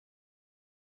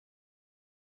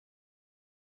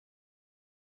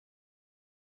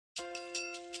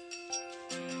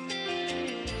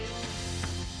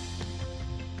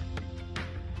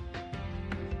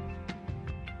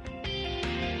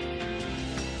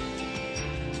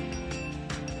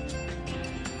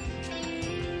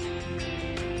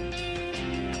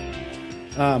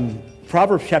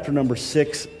Proverbs chapter number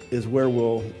 6 is where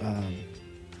we'll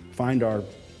find our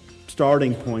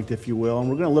starting point, if you will. And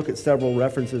we're going to look at several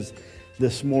references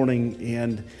this morning.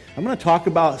 And I'm going to talk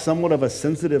about somewhat of a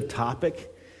sensitive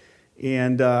topic.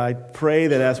 And I pray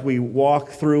that as we walk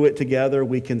through it together,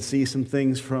 we can see some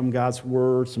things from God's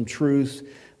Word, some truths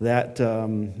that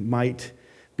might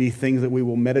be things that we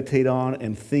will meditate on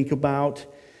and think about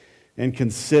and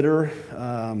consider.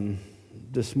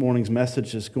 This morning's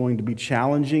message is going to be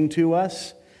challenging to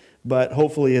us, but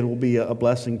hopefully it will be a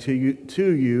blessing to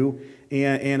you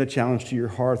and a challenge to your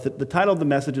heart. The title of the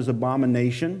message is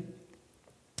Abomination.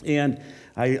 And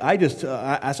I just,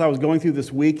 as I was going through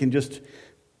this week and just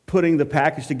putting the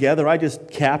package together, I just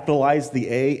capitalized the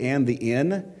A and the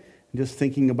N, just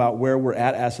thinking about where we're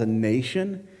at as a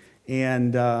nation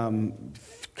and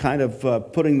kind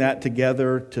of putting that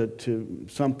together to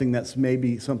something that's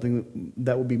maybe something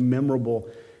that will be memorable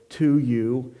to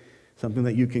you, something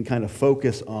that you can kind of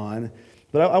focus on.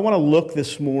 But I want to look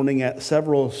this morning at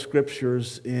several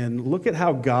scriptures and look at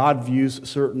how God views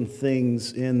certain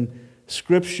things in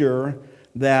Scripture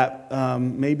that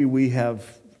maybe we have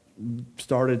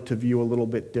started to view a little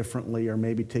bit differently or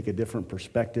maybe take a different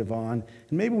perspective on.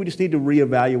 And maybe we just need to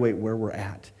reevaluate where we're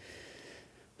at.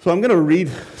 So I'm going to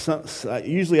read,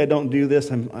 usually I don't do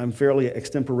this, I'm fairly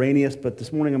extemporaneous, but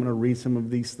this morning I'm going to read some of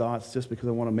these thoughts just because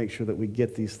I want to make sure that we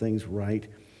get these things right.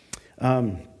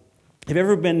 Have you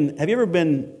ever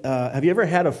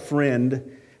had a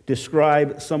friend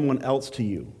describe someone else to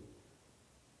you?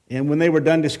 And when they were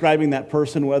done describing that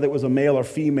person, whether it was a male or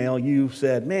female, you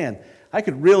said, man, I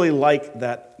could really like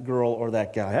that girl or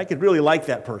that guy. I could really like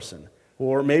that person.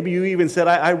 Or maybe you even said,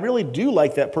 I really do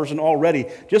like that person already.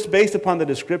 Just based upon the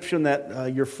description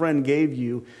that your friend gave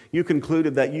you, you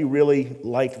concluded that you really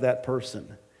like that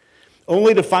person.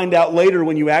 Only to find out later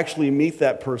when you actually meet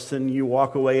that person, you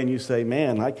walk away and you say,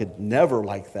 man, I could never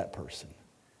like that person.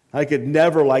 I could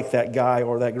never like that guy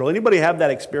or that girl. Anybody have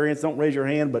that experience? Don't raise your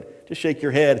hand, but just shake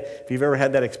your head if you've ever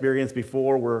had that experience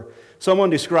before where someone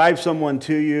describes someone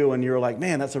to you and you're like,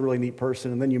 man, that's a really neat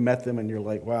person. And then you met them and you're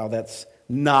like, wow, that's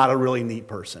not a really neat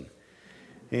person.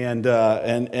 And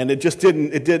it just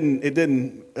you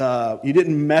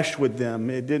didn't mesh with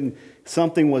them.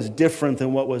 Something was different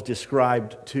than what was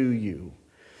described to you.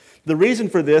 The reason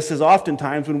for this is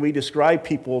oftentimes when we describe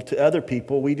people to other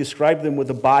people, we describe them with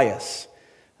a bias.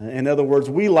 In other words,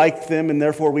 we like them and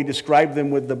therefore we describe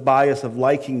them with the bias of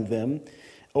liking them.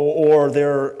 Or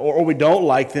we don't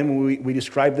like them and we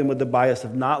describe them with the bias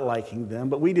of not liking them.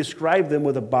 But we describe them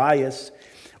with a bias,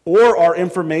 or our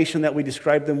information that we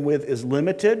describe them with is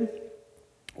limited,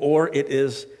 or it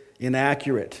is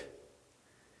inaccurate.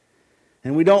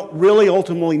 And we don't really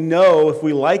ultimately know if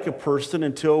we like a person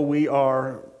until we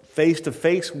are face to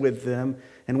face with them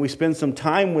and we spend some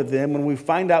time with them and we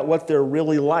find out what they're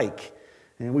really like.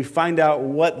 And we find out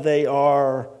what they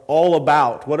are all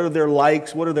about. What are their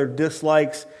likes? What are their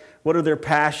dislikes? What are their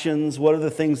passions? What are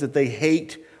the things that they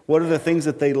hate? What are the things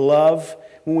that they love?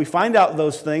 When we find out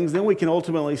those things, then we can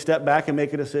ultimately step back and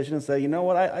make a decision and say, you know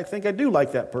what, I think I do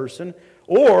like that person.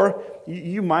 Or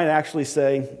you might actually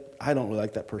say, I don't really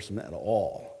like that person at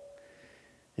all.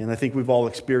 And I think we've all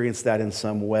experienced that in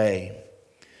some way.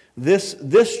 This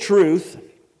truth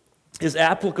is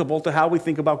applicable to how we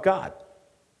think about God.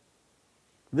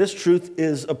 This truth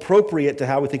is appropriate to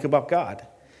how we think about God.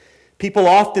 People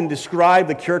often describe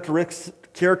the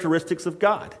characteristics of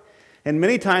God. And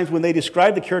many times when they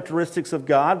describe the characteristics of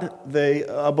God,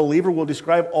 a believer will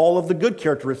describe all of the good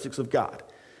characteristics of God.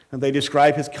 And they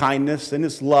describe His kindness and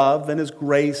His love and His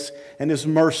grace and His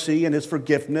mercy and His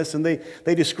forgiveness. And they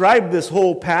describe this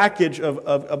whole package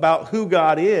about who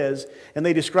God is. And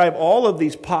they describe all of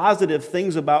these positive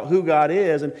things about who God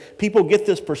is. And people get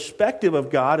this perspective of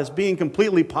God as being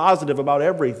completely positive about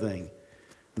everything.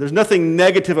 There's nothing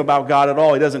negative about God at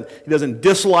all. He doesn't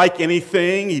dislike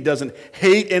anything. He doesn't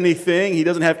hate anything. He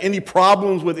doesn't have any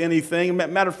problems with anything.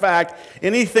 Matter of fact,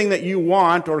 anything that you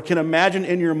want or can imagine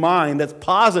in your mind that's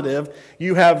positive,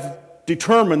 you have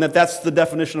determined that that's the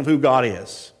definition of who God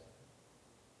is.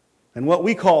 And what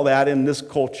we call that in this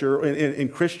culture, in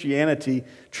Christianity,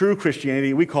 true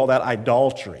Christianity, we call that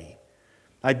idolatry.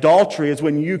 Idolatry is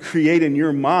when you create in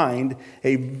your mind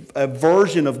a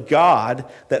version of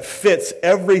God that fits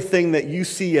everything that you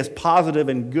see as positive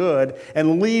and good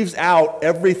and leaves out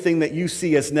everything that you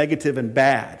see as negative and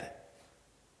bad.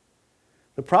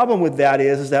 The problem with that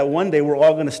is that one day we're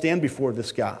all going to stand before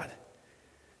this God.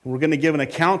 And we're going to give an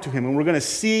account to him, and we're going to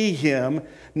see him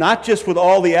not just with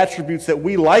all the attributes that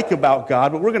we like about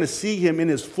God, but we're going to see him in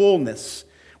his fullness.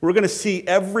 We're going to see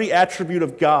every attribute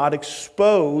of God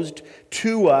exposed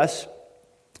to us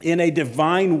in a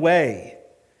divine way.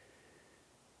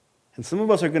 And some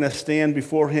of us are going to stand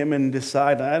before him and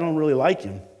decide, I don't really like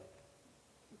him.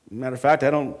 Matter of fact, I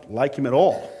don't like him at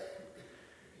all.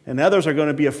 And others are going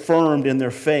to be affirmed in their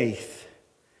faith.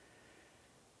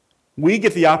 We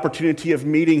get the opportunity of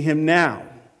meeting him now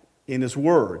in his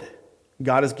word.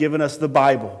 God has given us the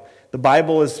Bible. The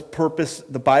Bible's purpose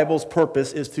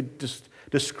is to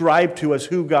describe to us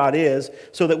who God is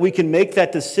so that we can make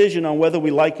that decision on whether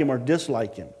we like him or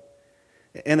dislike him.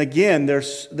 And again,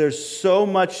 there's so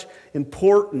much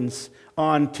importance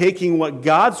on taking what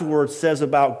God's word says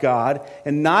about God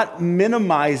and not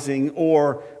minimizing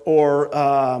or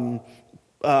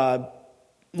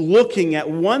looking at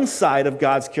one side of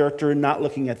God's character and not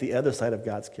looking at the other side of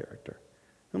God's character.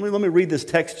 Let me read this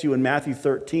text to you in Matthew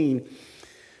 13.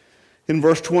 In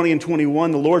verse 20 and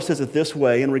 21, the Lord says it this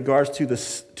way in regards to the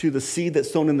seed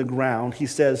that's sown in the ground. He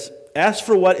says, "As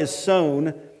for what is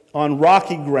sown on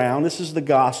rocky ground," this is the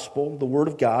gospel, the word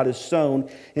of God is sown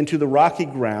into the rocky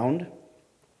ground,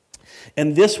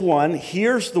 "and this one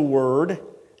hears the word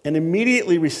and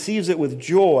immediately receives it with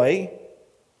joy."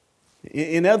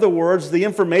 In other words, the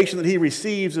information that he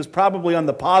receives is probably on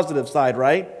the positive side,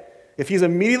 right? If he's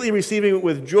immediately receiving it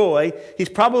with joy, he's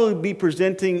probably being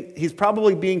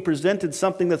presented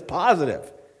something that's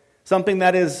positive, something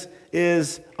that is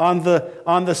on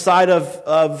the side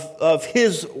of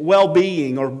his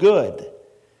well-being or good.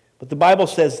 But the Bible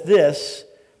says this,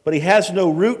 "But he has no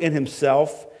root in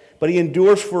himself, but he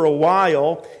endures for a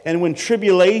while, and when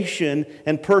tribulation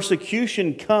and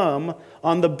persecution come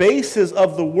on the basis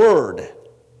of the word."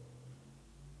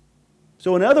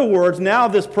 So in other words, now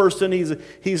this person,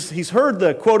 he's heard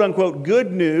the quote-unquote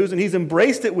good news, and he's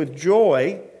embraced it with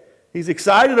joy. He's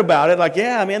excited about it, like,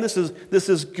 yeah, man, this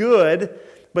is good.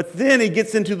 But then he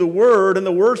gets into the Word, and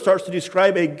the Word starts to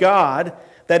describe a God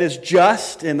that is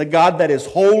just, and a God that is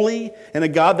holy, and a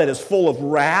God that is full of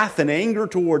wrath and anger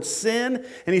towards sin.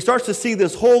 And he starts to see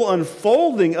this whole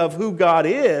unfolding of who God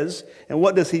is, and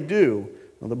what does he do?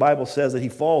 Well, the Bible says that he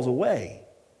falls away.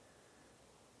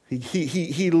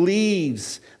 He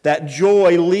leaves. That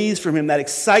joy leaves from him. That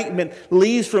excitement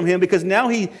leaves from him because now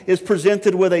he is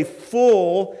presented with a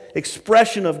full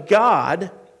expression of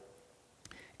God,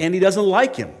 and he doesn't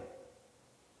like him.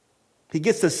 He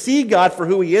gets to see God for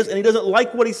who he is, and he doesn't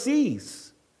like what he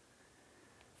sees.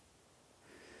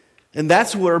 And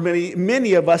that's where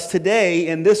many of us today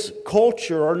in this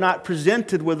culture are not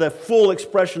presented with a full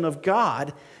expression of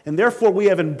God. And therefore, we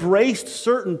have embraced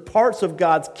certain parts of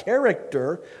God's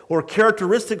character or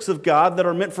characteristics of God that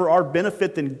are meant for our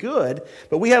benefit and good,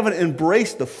 but we haven't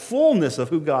embraced the fullness of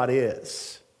who God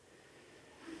is.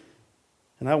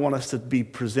 And I want us to be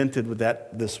presented with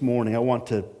that this morning. I want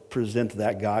to present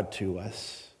that God to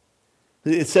us.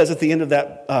 It says at the end of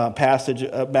that passage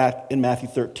in Matthew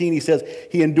 13, he says,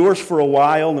 "He endures for a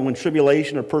while, and when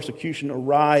tribulation or persecution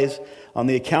arise on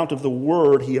the account of the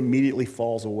word, he immediately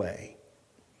falls away."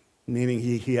 Meaning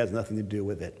he has nothing to do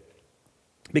with it.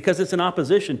 Because it's in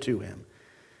opposition to him.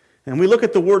 And we look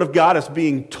at the Word of God as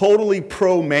being totally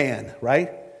pro-man,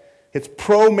 right? It's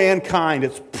pro-mankind.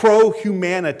 It's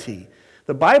pro-humanity.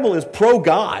 The Bible is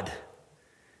pro-God.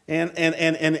 And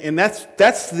that's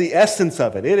the essence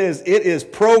of it. It is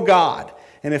pro-God.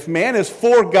 And if man is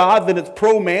for God, then it's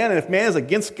pro-man. And if man is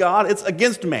against God, it's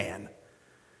against man.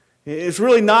 It's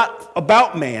really not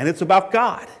about man. It's about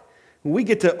God. We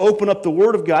get to open up the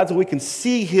Word of God so we can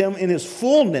see him in his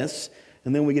fullness,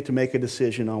 and then we get to make a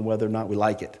decision on whether or not we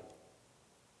like it,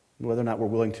 whether or not we're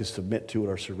willing to submit to it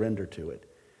or surrender to it.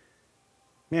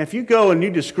 Man, if you go and you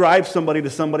describe somebody to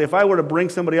somebody, if I were to bring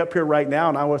somebody up here right now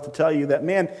and I was to tell you that,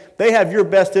 man, they have your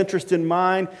best interest in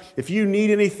mind. If you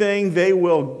need anything, they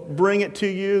will bring it to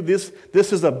you. This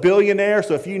is a billionaire,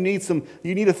 so if you need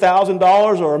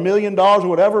 $1,000 or $1 million or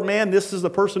whatever, man, this is the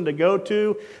person to go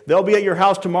to. They'll be at your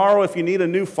house tomorrow if you need a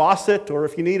new faucet or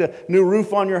if you need a new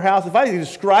roof on your house. If I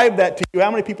describe that to you,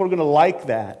 how many people are going to like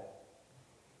that?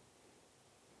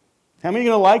 How many are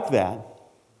going to like that?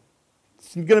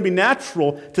 It's going to be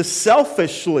natural to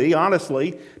selfishly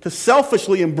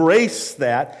embrace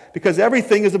that because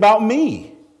everything is about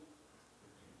me.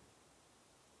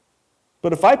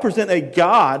 But if I present a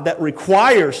God that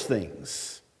requires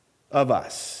things of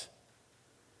us,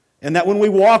 and that when we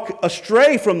walk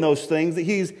astray from those things,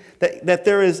 that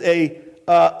there is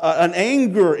an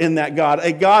anger in that God,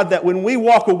 a God that when we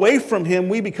walk away from him,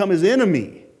 we become his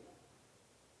enemy.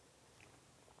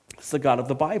 It's the God of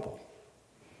the Bible.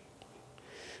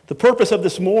 The purpose of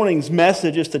this morning's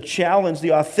message is to challenge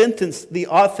the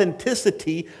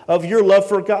authenticity of your love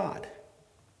for God.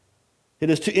 It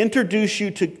is to introduce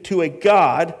you to a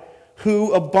God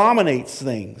who abominates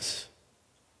things.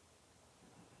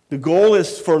 The goal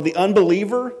is for the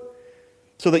unbeliever,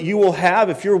 so that you will have,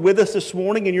 if you're with us this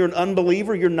morning and you're an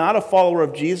unbeliever, you're not a follower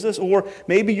of Jesus, or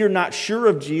maybe you're not sure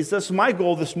of Jesus, my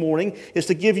goal this morning is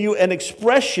to give you an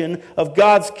expression of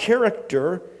God's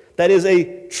character that is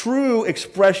a true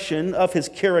expression of His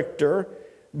character,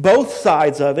 both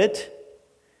sides of it,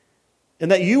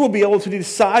 and that you will be able to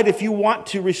decide if you want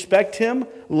to respect Him,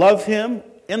 love Him,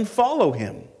 and follow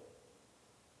Him.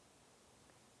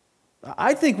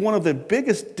 I think one of the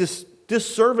biggest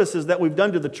disservices that we've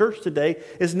done to the church today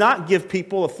is not give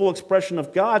people a full expression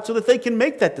of God so that they can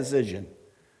make that decision.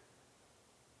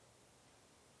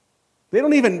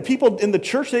 People in the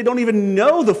church, they don't even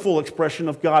know the full expression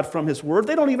of God from His Word.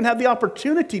 They don't even have the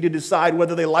opportunity to decide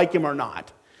whether they like Him or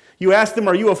not. You ask them,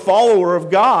 are you a follower of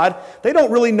God? They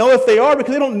don't really know if they are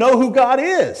because they don't know who God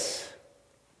is.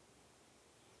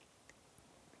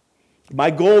 My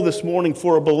goal this morning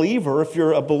for a believer, if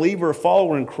you're a believer, a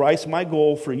follower in Christ, my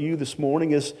goal for you this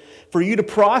morning is for you to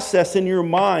process in your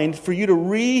mind, for you to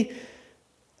reevaluate,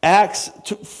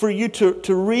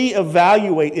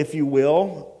 if you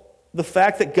will, the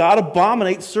fact that God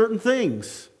abominates certain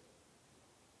things.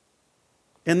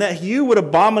 And that you would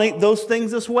abominate those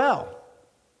things as well.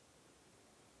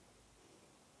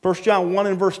 1 John 1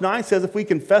 and verse 9 says, if we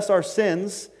confess our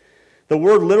sins, the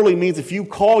word literally means if you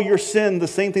call your sin the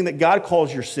same thing that God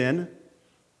calls your sin,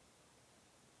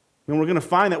 then we're going to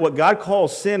find that what God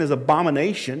calls sin is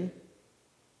abomination.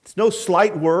 It's no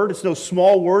slight word. It's no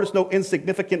small word. It's no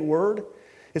insignificant word.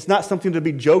 It's not something to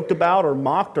be joked about or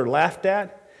mocked or laughed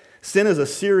at. Sin is a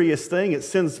serious thing. It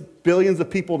sends billions of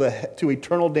people to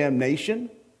eternal damnation.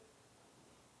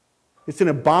 It's an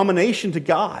abomination to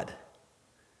God.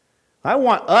 I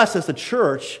want us as a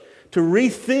church to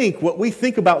rethink what we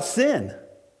think about sin.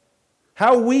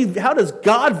 How does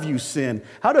God view sin?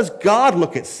 How does God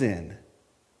look at sin?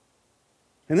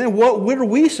 And then how are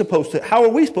we supposed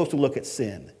to look at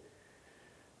sin?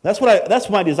 That's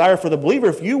my desire for the believer.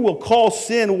 If you will call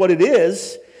sin what it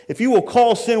is, if you will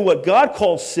call sin what God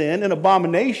calls sin, an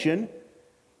abomination,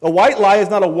 a white lie is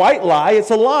not a white lie,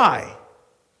 it's a lie.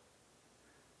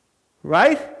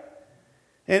 Right?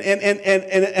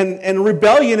 And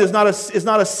rebellion is not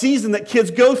a season that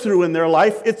kids go through in their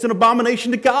life. It's an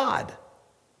abomination to God.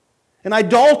 And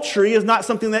idolatry is not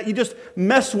something that you just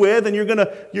mess with and you're gonna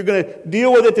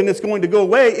deal with it and it's going to go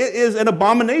away. It is an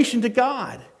abomination to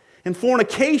God. And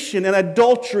fornication and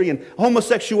adultery and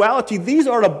homosexuality, these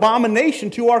are an abomination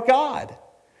to our God.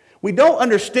 We don't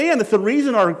understand that the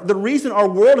reason our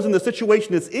world is in the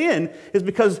situation it's in is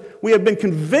because we have been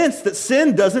convinced that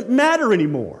sin doesn't matter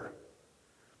anymore.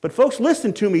 But folks,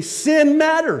 listen to me. Sin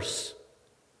matters.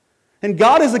 And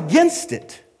God is against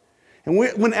it. And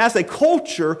when as a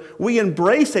culture, we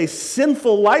embrace a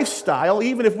sinful lifestyle,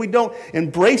 even if we don't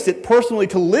embrace it personally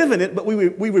to live in it, but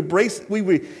we embrace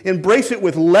it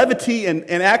with levity and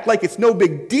act like it's no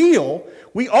big deal,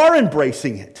 we are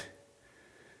embracing it.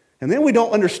 And then we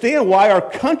don't understand why our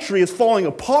country is falling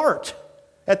apart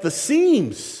at the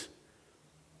seams.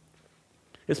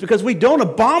 It's because we don't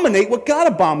abominate what God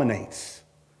abominates.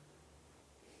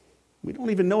 We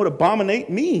don't even know what abominate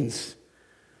means.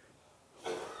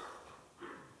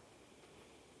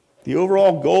 The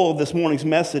overall goal of this morning's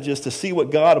message is to see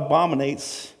what God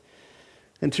abominates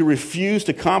and to refuse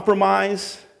to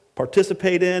compromise,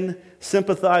 participate in,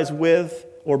 sympathize with,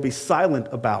 or be silent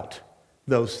about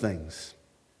those things.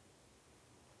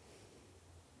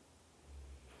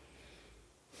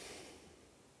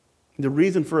 The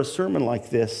reason for a sermon like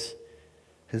this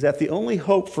is that the only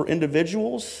hope for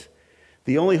individuals,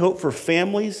 the only hope for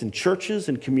families and churches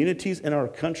and communities in our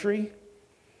country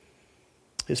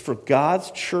is for God's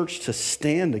church to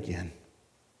stand again.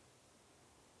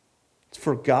 It's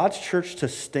for God's church to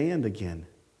stand again.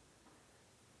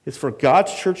 It's for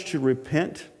God's church to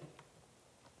repent,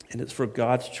 and it's for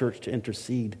God's church to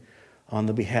intercede on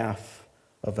the behalf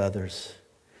of others.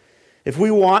 If we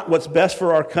want what's best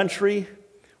for our country,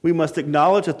 we must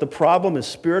acknowledge that the problem is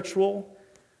spiritual,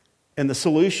 and the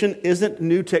solution isn't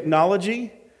new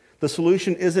technology. The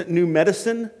solution isn't new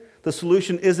medicine. The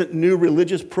solution isn't new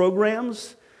religious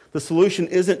programs. The solution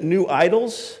isn't new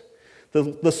idols.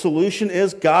 The solution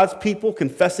is God's people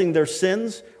confessing their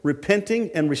sins, repenting,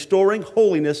 and restoring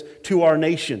holiness to our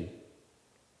nation.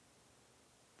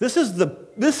 This is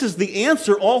the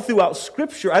answer all throughout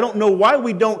Scripture. I don't know why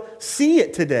we don't see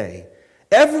it today.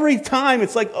 Every time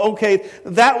it's like, okay,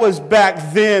 that was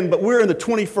back then, but we're in the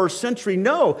 21st century.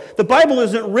 No, the Bible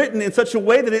isn't written in such a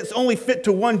way that it's only fit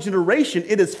to one generation.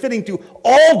 It is fitting to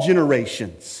all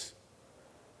generations.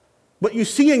 What you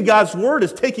see in God's Word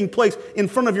is taking place in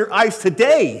front of your eyes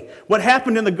today. What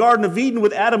happened in the Garden of Eden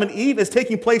with Adam and Eve is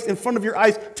taking place in front of your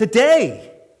eyes today.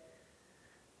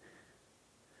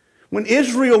 When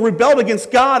Israel rebelled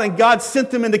against God and God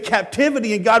sent them into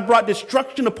captivity and God brought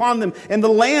destruction upon them and the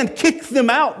land kicked them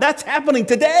out, that's happening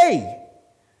today.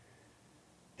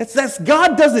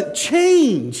 God doesn't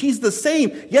change. He's the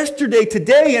same yesterday,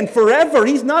 today, and forever.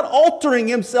 He's not altering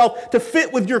himself to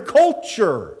fit with your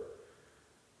culture,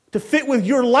 to fit with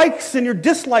your likes and your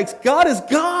dislikes. God is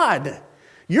God.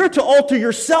 You're to alter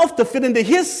yourself to fit into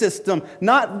his system,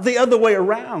 not the other way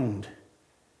around.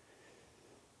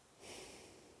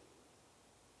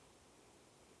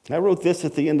 I wrote this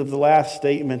at the end of the last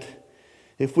statement.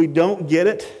 If we don't get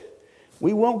it,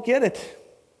 we won't get it.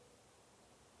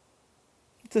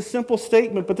 It's a simple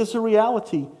statement, but this is a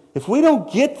reality. If we don't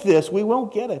get this, we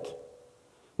won't get it.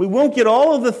 We won't get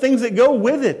all of the things that go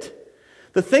with it.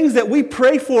 The things that we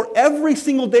pray for every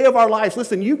single day of our lives.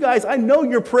 Listen, you guys, I know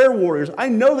you're prayer warriors. I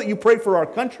know that you pray for our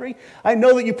country. I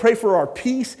know that you pray for our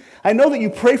peace. I know that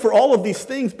you pray for all of these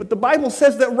things, but the Bible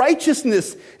says that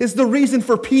righteousness is the reason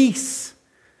for peace.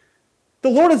 The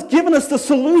Lord has given us the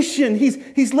solution.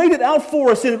 He's laid it out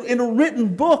for us in a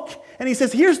written book. And he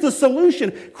says, here's the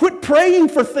solution. Quit praying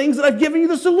for things that I've given you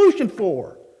the solution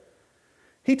for.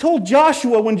 He told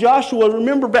Joshua, when Joshua,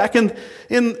 remember back in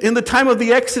the time of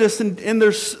the Exodus, and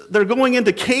they're going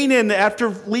into Canaan after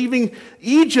leaving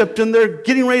Egypt, and they're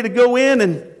getting ready to go in,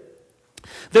 and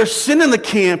there's sin in the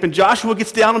camp, and Joshua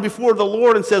gets down before the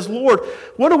Lord and says, Lord,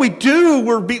 what do we do?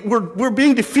 We're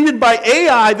being defeated by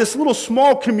Ai, this little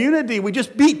small community. We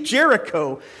just beat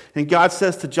Jericho. And God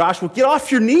says to Joshua, get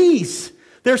off your knees.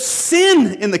 There's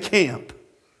sin in the camp.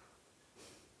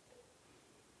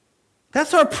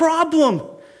 That's our problem.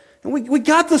 And we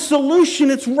got the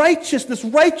solution. It's righteousness.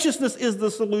 Righteousness is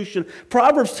the solution.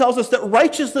 Proverbs tells us that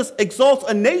righteousness exalts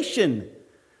a nation.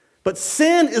 But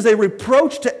sin is a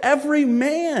reproach to every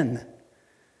man.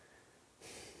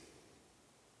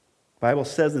 The Bible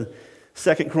says in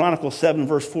 2 Chronicles 7,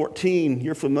 verse 14,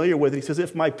 you're familiar with it. He says,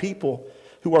 if my people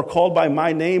who are called by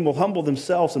my name will humble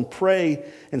themselves and pray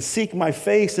and seek my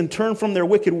face and turn from their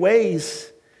wicked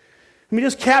ways. Let me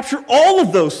just capture all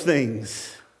of those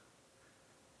things.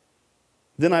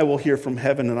 Then I will hear from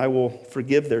heaven and I will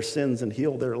forgive their sins and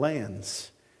heal their lands.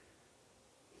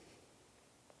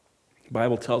 The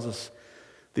Bible tells us,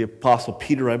 the Apostle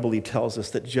Peter, I believe, tells us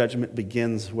that judgment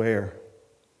begins where?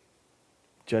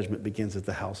 Judgment begins at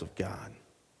the house of God.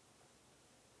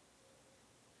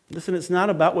 Listen, it's not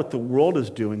about what the world is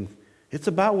doing. It's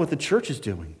about what the church is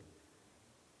doing.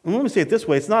 And let me say it this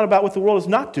way. It's not about what the world is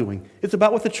not doing. It's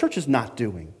about what the church is not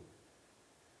doing.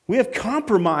 We have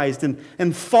compromised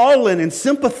and fallen and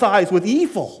sympathized with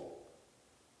evil.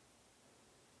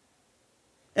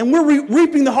 And we're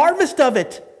reaping the harvest of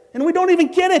it. And we don't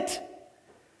even get it.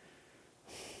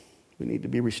 We need to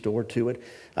be restored to it.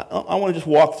 I want to just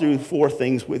walk through 4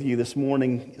 things with you this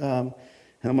morning. And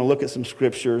I'm going to look at some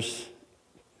scriptures.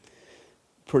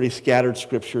 Pretty scattered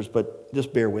scriptures, but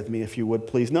just bear with me if you would,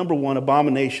 please. Number 1,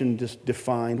 abomination just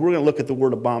defined. We're going to look at the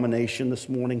word abomination this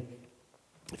morning,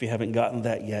 if you haven't gotten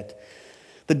that yet.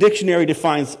 The dictionary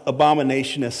defines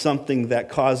abomination as something that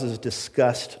causes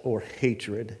disgust or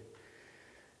hatred.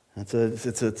 It's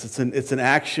an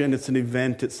action, it's an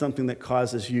event, it's something that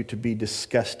causes you to be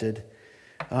disgusted.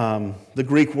 The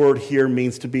Greek word here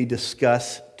means to be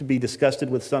disgusted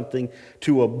with something,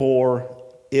 to abhor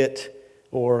it,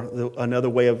 or another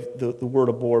way of the word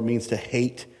abhor means to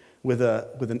hate with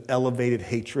an elevated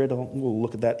hatred. We'll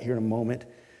look at that here in a moment.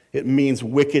 It means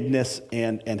wickedness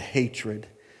and hatred.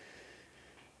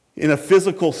 In a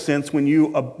physical sense,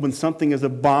 when something is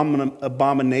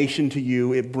abomination to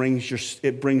you, it brings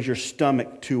your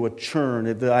stomach to a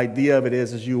churn. The idea of it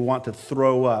is you want to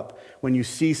throw up. When you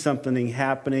see something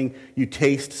happening, you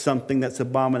taste something that's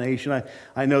abomination.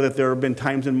 I know that there have been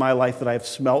times in my life that I've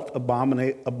smelt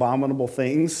abominable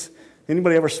things.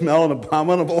 Anybody ever smell an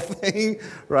abominable thing?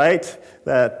 Right?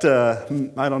 That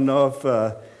I don't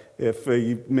know if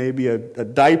maybe a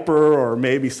diaper or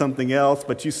maybe something else,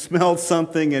 but you smelled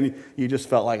something and you just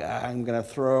felt like, I'm going to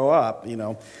throw up.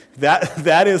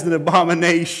 That is an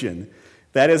abomination.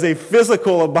 That is a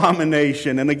physical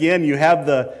abomination. And again,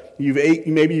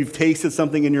 you've tasted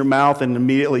something in your mouth and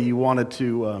immediately you wanted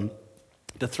to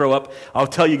throw up. I'll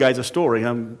tell you guys a story.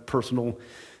 I'm personal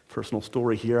Personal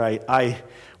story here. I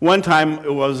one time,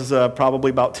 it was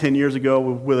probably about 10 years ago,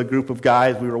 with a group of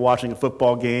guys. We were watching a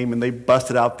football game, and they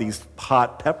busted out these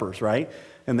hot peppers, right?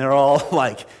 And they're all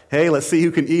like, hey, let's see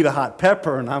who can eat a hot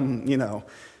pepper. And I'm,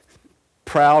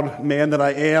 proud man that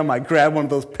I am, I grab one of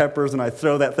those peppers and I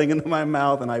throw that thing into my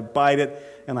mouth and I bite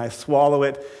it and I swallow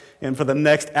it. And for the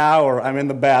next hour, I'm in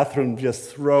the bathroom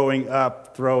just throwing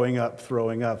up.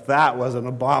 That was an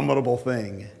abominable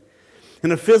thing.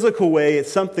 In a physical way,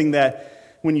 it's something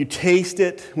that when you taste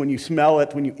it, when you smell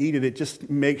it, when you eat it, it just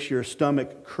makes your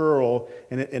stomach curl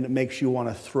and it makes you want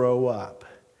to throw up.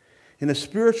 In a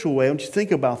spiritual way, I want you to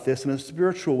think about this. In a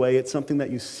spiritual way, it's something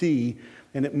that you see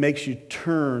and it makes you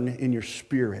turn in your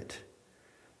spirit.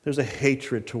 There's a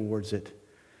hatred towards it.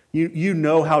 You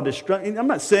know how destructive. I'm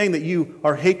not saying that you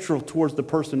are hateful towards the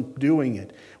person doing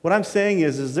it. What I'm saying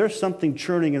is there's something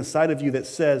churning inside of you that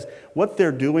says what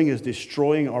they're doing is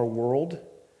destroying our world.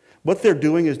 What they're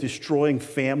doing is destroying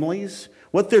families.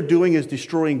 What they're doing is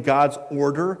destroying God's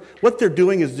order. What they're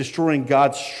doing is destroying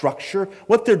God's structure.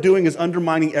 What they're doing is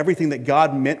undermining everything that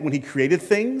God meant when He created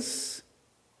things.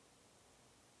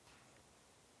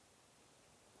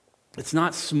 It's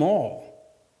not small.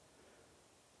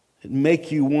 It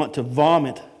make you want to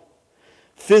vomit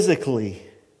physically.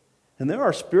 And there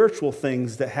are spiritual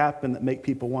things that happen that make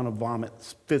people want to vomit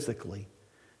physically.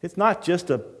 It's not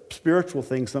just a spiritual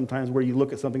thing sometimes where you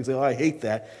look at something and say, oh, I hate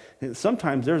that. And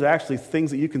sometimes there's actually things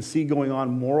that you can see going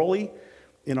on morally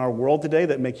in our world today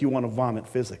that make you want to vomit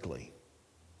physically.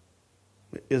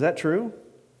 Is that true?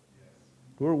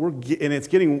 And it's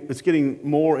getting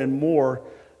more and more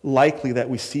likely that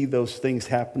we see those things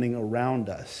happening around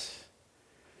us.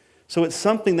 So it's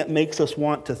something that makes us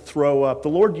want to throw up. The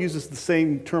Lord uses the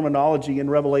same terminology in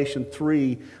Revelation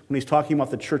 3 when He's talking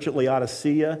about the church at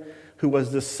Laodicea, who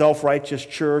was this self-righteous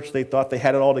church. They thought they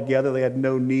had it all together. They had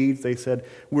no needs. They said,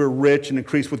 we're rich and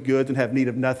increased with goods and have need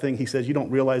of nothing. He says, you don't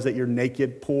realize that you're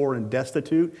naked, poor, and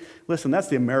destitute? Listen, that's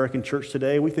the American church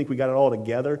today. We think we got it all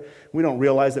together. We don't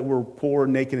realize that we're poor,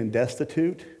 naked, and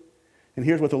destitute. And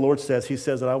here's what the Lord says. He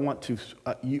says that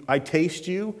I taste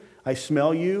you, I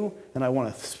smell you, and I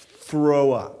want to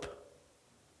throw up.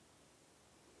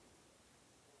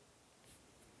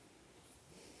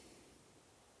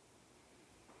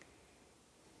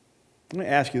 Let me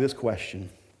ask you this question.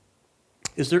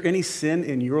 Is there any sin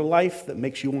in your life that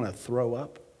makes you want to throw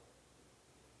up?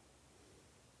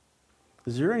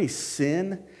 Is there any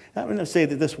sin? I'm going to say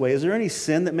it this way. Is there any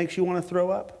sin that makes you want to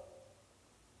throw up?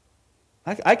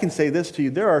 I can say this to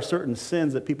you. There are certain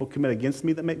sins that people commit against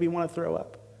me that make me want to throw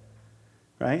up.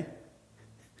 Right?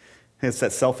 It's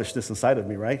that selfishness inside of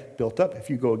me, right? Built up.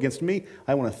 If you go against me,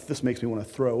 this makes me want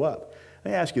to throw up.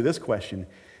 Let me ask you this question.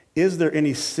 Is there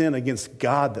any sin against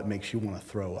God that makes you want to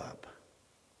throw up?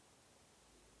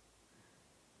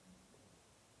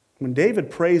 When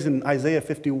David prays in Isaiah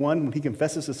 51, when he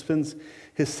confesses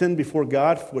his sin before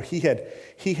God, where he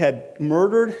had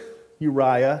murdered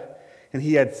Uriah and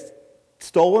he had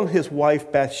stolen his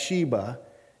wife Bathsheba,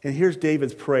 and here's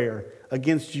David's prayer,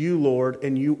 against you, Lord,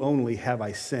 and you only have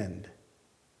I sinned.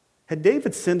 Had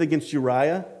David sinned against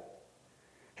Uriah?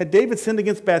 Had David sinned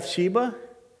against Bathsheba?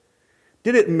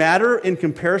 Did it matter in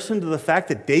comparison to the fact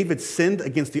that David sinned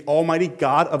against the Almighty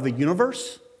God of the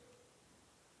universe?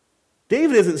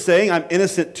 David isn't saying I'm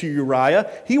innocent to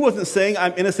Uriah. He wasn't saying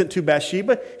I'm innocent to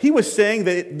Bathsheba. He was saying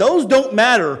that those don't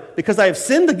matter because I have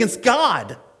sinned against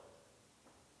God.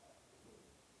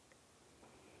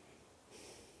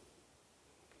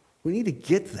 We need to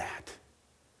get that.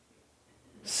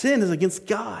 Sin is against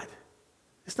God.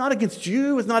 It's not against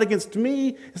you. It's not against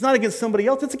me. It's not against somebody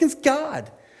else. It's against God,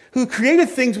 who created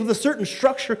things with a certain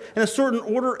structure and a certain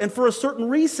order and for a certain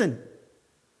reason.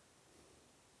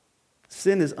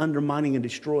 Sin is undermining and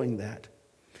destroying that.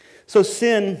 So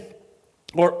sin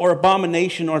or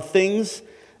abomination are things,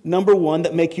 number one,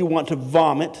 that make you want to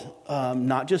vomit,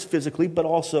 not just physically, but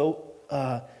also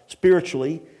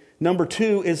spiritually. Number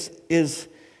two is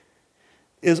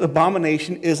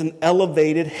abomination is an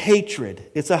elevated hatred.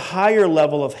 It's a higher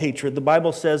level of hatred. The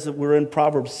Bible says that we're in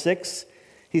Proverbs 6.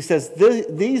 He says,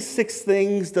 these 6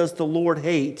 things does the Lord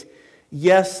hate.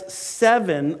 Yes,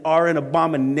 7 are an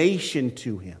abomination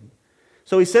to Him.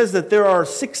 So he says that there are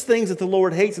 6 things that the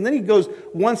Lord hates. And then he goes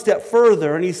one step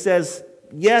further and he says,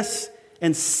 yes,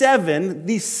 and 7,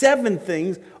 these 7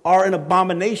 things are an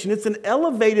abomination. It's an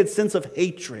elevated sense of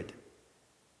hatred.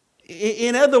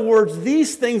 In other words,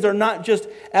 these things are not just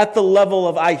at the level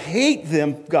of I hate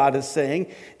them, God is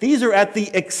saying. These are at the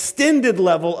extended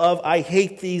level of I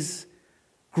hate these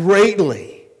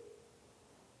greatly.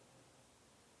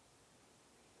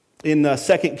 In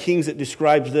 2 Kings, it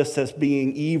describes this as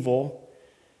being evil.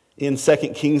 In 2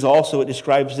 Kings also, it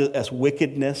describes it as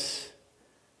wickedness,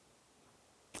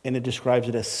 and it describes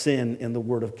it as sin in the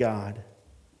Word of God.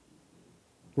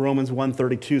 Romans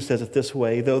 1:32 says it this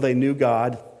way, though they knew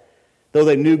God's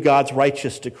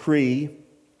righteous decree,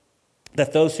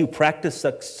 that those who practice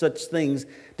such things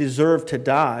deserve to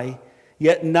die,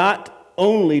 yet not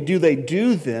only do they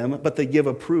do them, but they give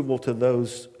approval to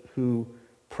those who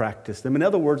practice them. In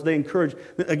other words, they encourage,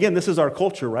 again, this is our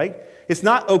culture, right? It's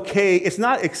not okay, it's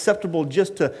not acceptable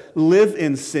just to live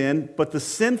in sin, but the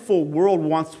sinful world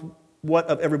wants what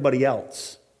of everybody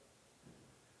else?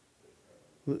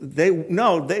 They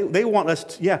want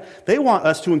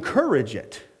us to encourage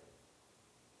it.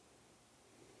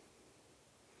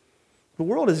 The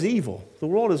world is evil. The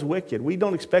world is wicked. We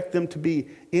don't expect them to be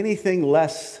anything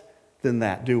less than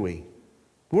that, do we?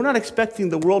 We're not expecting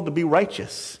the world to be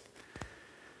righteous.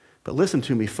 But listen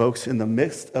to me, folks, in the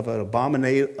midst of an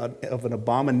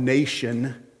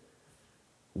abomination,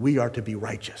 we are to be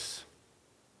righteous.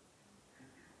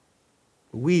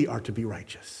 We are to be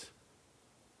righteous.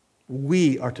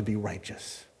 We are to be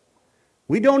righteous.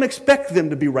 We don't expect them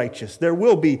to be righteous. There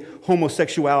will be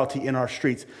homosexuality in our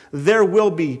streets. There will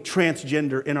be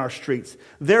transgender in our streets.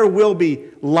 There will be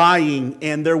lying,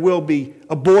 and there will be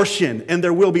abortion, and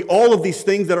there will be all of these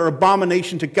things that are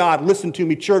abomination to God. Listen to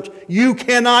me, church. You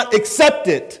cannot accept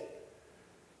it.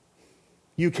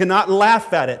 You cannot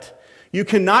laugh at it. You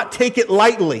cannot take it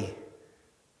lightly.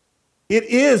 It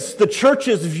is the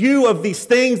church's view of these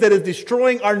things that is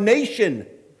destroying our nation,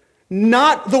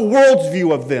 not the world's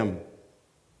view of them.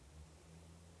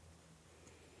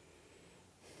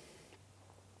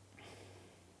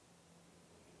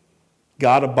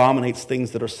 God abominates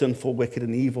things that are sinful, wicked,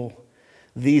 and evil.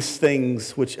 These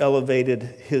things which elevated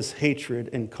his hatred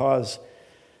and caused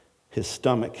his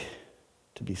stomach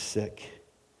to be sick.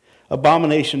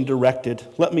 Abomination directed.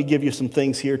 Let me give you some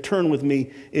things here. Turn with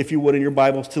me, if you would, in your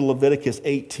Bibles to Leviticus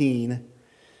 18.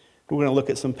 We're going to look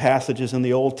at some passages in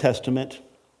the Old Testament.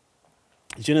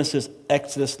 Genesis,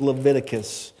 Exodus,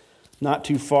 Leviticus. Not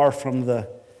too far from the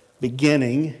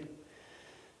beginning.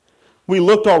 We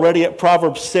looked already at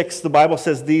Proverbs 6. The Bible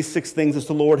says these 6 things does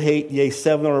the Lord hate, yea,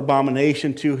 7 are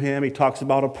abomination to him. He talks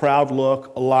about a proud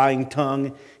look, a lying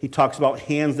tongue. He talks about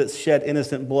hands that shed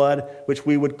innocent blood, which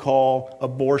we would call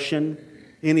abortion.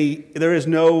 There is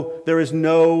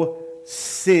no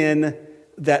sin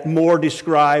that more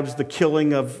describes the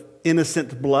killing of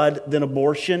innocent blood than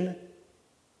abortion.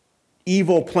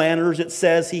 Evil planners, it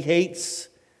says, he hates,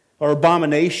 are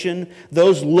abomination.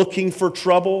 Those looking for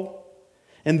trouble,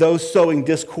 and those sowing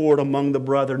discord among the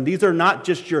brethren. These are not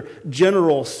just your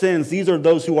general sins. These are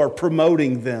those who are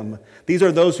promoting them. These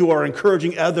are those who are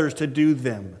encouraging others to do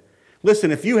them.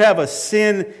 Listen, if you have a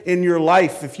sin in your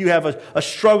life, if you have a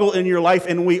struggle in your life,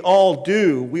 and we all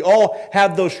do, we all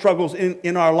have those struggles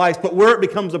in our lives, but where it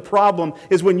becomes a problem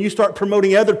is when you start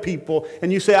promoting other people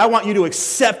and you say, I want you to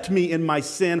accept me in my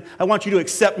sin. I want you to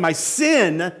accept my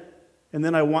sin, and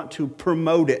then I want to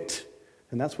promote it.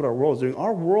 And that's what our world is doing.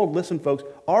 Our world, listen folks,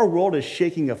 our world is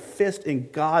shaking a fist in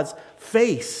God's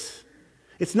face.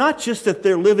 It's not just that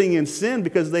they're living in sin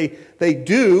because they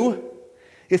do.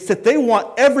 It's that they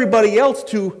want everybody else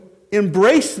to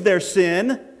embrace their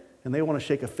sin, and they want to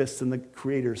shake a fist in the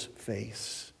Creator's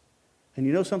face. And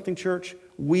you know something, church?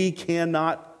 We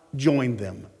cannot join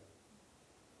them.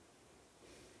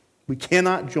 We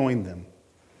cannot join them.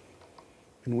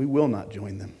 And we will not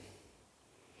join them.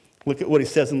 Look at what he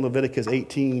says in Leviticus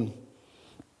 18.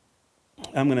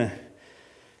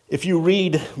 If you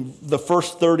read the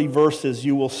first 30 verses,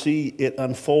 you will see it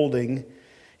unfolding.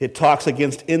 It talks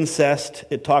against incest.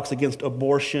 It talks against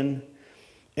abortion.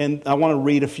 And I want to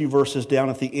read a few verses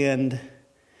down at the end.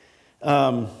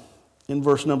 In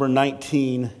verse number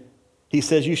 19, he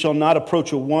says, you shall not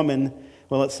approach a woman.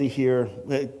 Well, let's see here.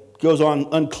 It goes on,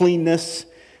 uncleanness.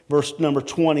 Verse number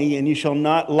 20, and you shall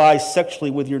not lie sexually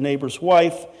with your neighbor's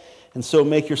wife, and so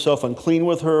make yourself unclean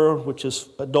with her, which is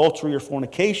adultery or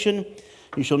fornication.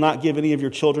 You shall not give any of your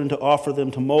children to offer them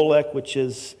to Molech, which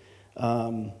is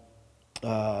abortion.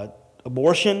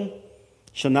 You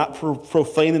shall not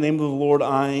profane the name of the Lord.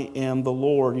 I am the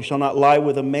Lord. You shall not lie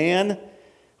with a man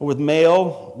or with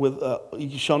male.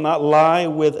 You shall not lie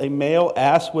with a male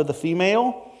ass with a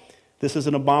female. This is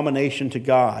an abomination to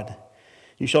God.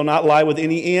 You shall not lie with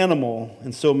any animal,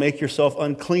 and so make yourself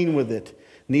unclean with it.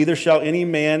 Neither shall any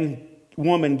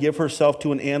woman give herself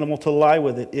to an animal to lie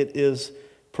with it. It is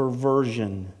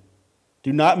perversion.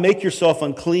 Do not make yourself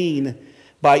unclean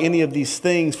by any of these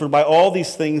things, for by all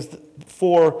these things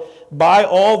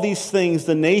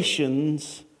the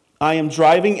nations I am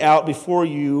driving out before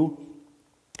you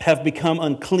have become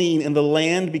unclean, and the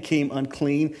land became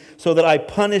unclean, so that I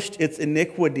punished its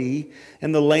iniquity,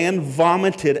 and the land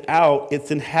vomited out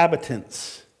its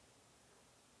inhabitants.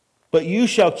 But you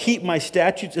shall keep my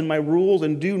statutes and my rules,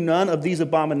 and do none of these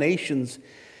abominations,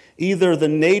 either the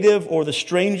native or the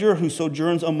stranger who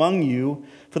sojourns among you.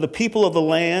 For the people of the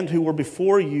land who were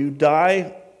before you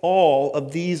did all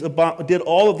of these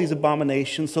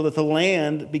abominations, so that the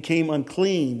land became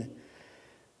unclean.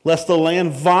 Lest the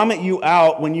land vomit you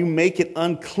out when you make it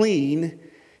unclean,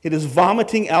 it is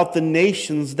vomiting out the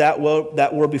nations that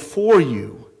were before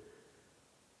you.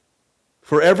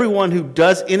 For everyone who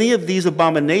does any of these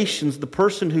abominations, the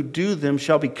person who do them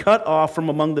shall be cut off from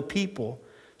among the people.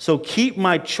 So keep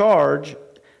my charge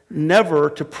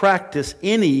never to practice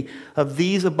any of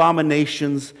these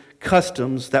abominations,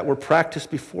 customs that were practiced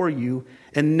before you,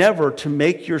 and never to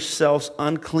make yourselves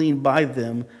unclean by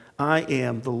them. I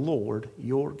am the Lord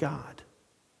your God.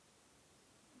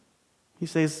 You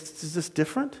say, is this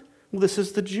different? Well, this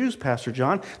is the Jews, Pastor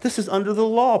John. This is under the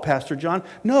law, Pastor John.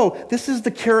 No, this is the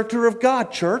character of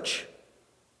God, church.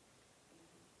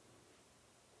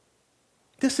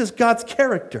 This is God's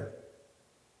character.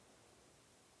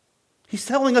 He's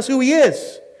telling us who He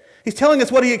is. He's telling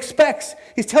us what He expects.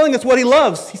 He's telling us what He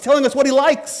loves. He's telling us what He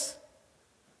likes.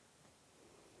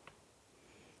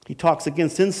 He talks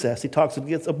against incest. He talks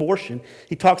against abortion.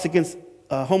 He talks against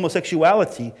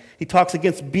homosexuality. He talks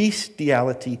against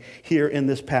bestiality here in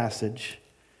this passage.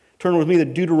 Turn with me to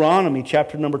Deuteronomy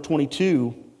chapter number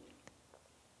 22,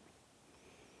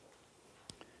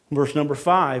 verse number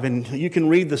 5. And you can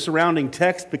read the surrounding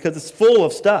text because it's full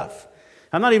of stuff.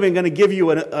 I'm not even going to give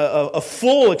you a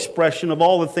full expression of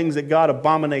all the things that God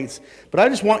abominates, but I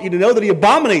just want you to know that He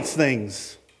abominates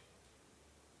things.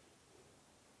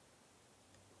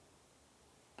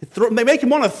 They make Him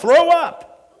want to throw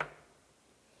up.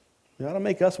 They ought to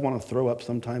make us want to throw up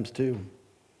sometimes too.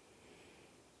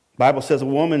 The Bible says a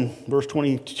woman,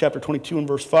 chapter 22 and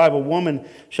verse 5, a woman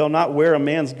shall not wear a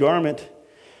man's garment,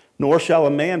 nor shall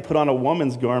a man put on a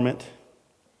woman's garment.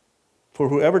 For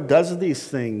whoever does these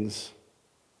things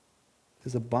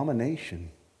is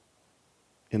abomination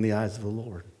in the eyes of the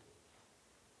Lord.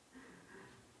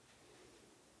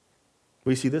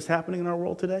 We see this happening in our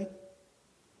world today.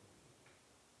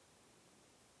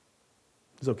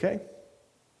 Is it okay?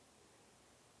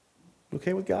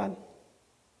 Okay with God?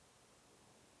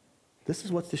 This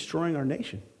is what's destroying our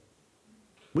nation.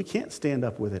 We can't stand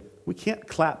up with it. We can't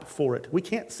clap for it. We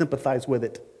can't sympathize with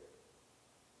it.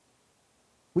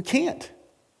 We can't.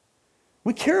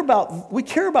 We care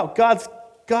about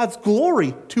God's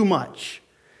glory too much.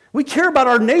 We care about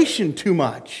our nation too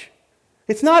much.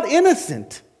 It's not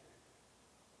innocent.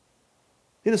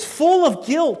 It is full of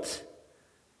guilt.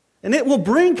 And it will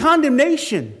bring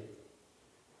condemnation.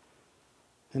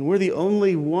 And we're the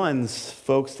only ones,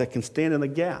 folks, that can stand in the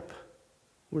gap.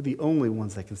 We're the only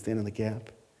ones that can stand in the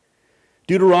gap.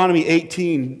 Deuteronomy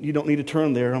 18, you don't need to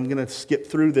turn there. I'm going to skip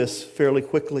through this fairly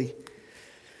quickly.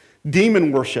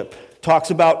 Demon worship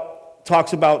talks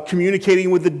about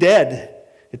communicating with the dead.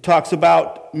 It talks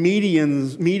about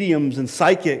mediums and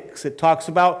psychics. It talks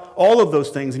about all of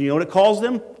those things. And you know what it calls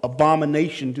them?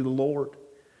 Abomination to the Lord.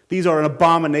 These are an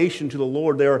abomination to the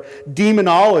Lord. They are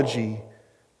demonology,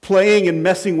 playing and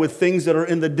messing with things that are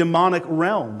in the demonic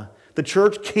realm. The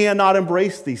church cannot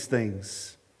embrace these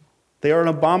things. They are an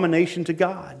abomination to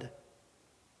God.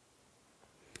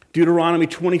 Deuteronomy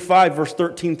 25, verse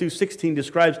 13 through 16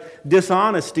 describes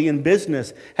dishonesty in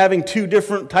business, having two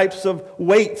different types of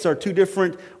weights or two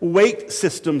different weight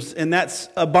systems, and that's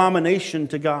abomination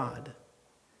to God.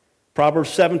 Proverbs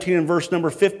 17 and verse number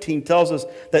 15 tells us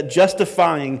that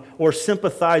justifying or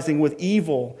sympathizing with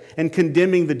evil and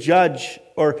condemning the judge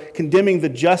or condemning the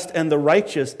just and the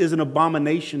righteous is an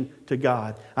abomination to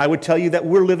God. I would tell you that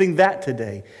we're living that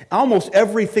today. Almost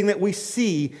everything that we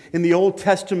see in the Old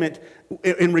Testament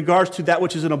in regards to that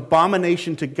which is an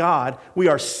abomination to God, we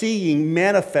are seeing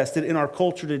manifested in our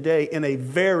culture today in a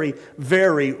very,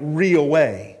 very real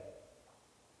way.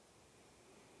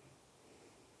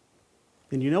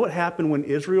 And you know what happened when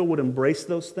Israel would embrace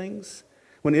those things?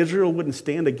 When Israel wouldn't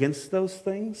stand against those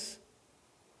things?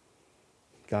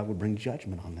 God would bring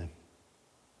judgment on them.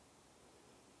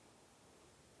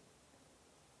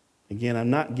 Again, I'm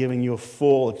not giving you a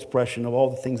full expression of all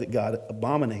the things that God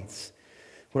abominates.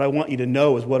 What I want you to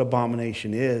know is what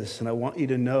abomination is, and I want you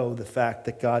to know the fact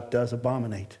that God does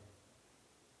abominate.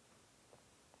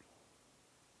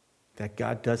 That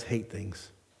God does hate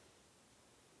things.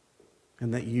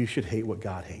 And that you should hate what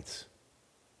God hates.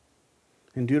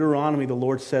 In Deuteronomy, the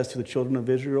Lord says to the children of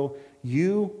Israel,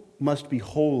 you must be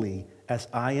holy as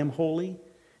I am holy.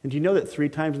 And do you know that 3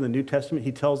 times in the New Testament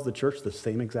he tells the church the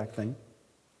same exact thing?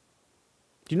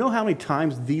 Do you know how many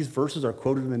times these verses are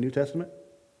quoted in the New Testament?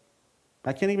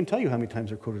 I can't even tell you how many times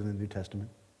they're quoted in the New Testament.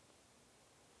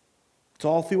 It's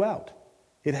all throughout.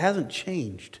 It hasn't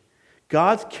changed.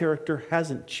 God's character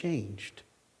hasn't changed.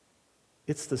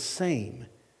 It's the same,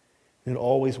 and it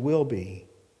always will be.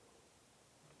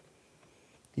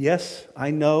 Yes,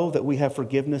 I know that we have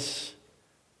forgiveness.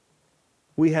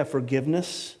 We have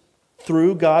forgiveness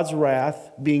through God's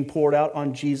wrath being poured out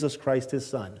on Jesus Christ, his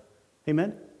Son.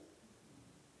 Amen?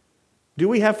 Do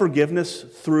we have forgiveness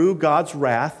through God's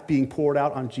wrath being poured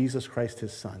out on Jesus Christ,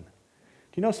 his Son?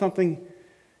 Do you know something?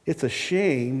 It's a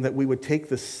shame that we would take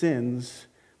the sins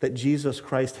that Jesus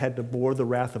Christ had to bore the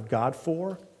wrath of God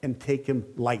for and take him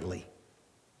lightly.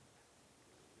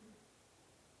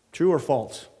 True or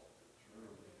false?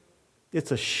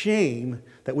 It's a shame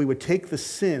that we would take the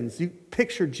sins. You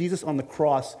picture Jesus on the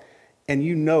cross and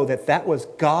you know that that was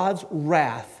God's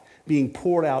wrath being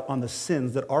poured out on the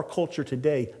sins that our culture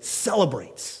today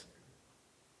celebrates.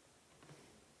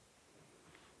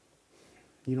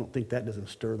 You don't think that doesn't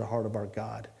stir the heart of our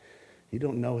God. You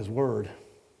don't know his word.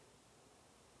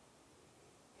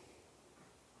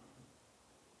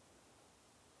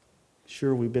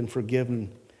 Sure, we've been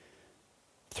forgiven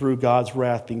through God's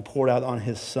wrath being poured out on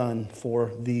his Son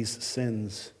for these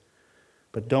sins.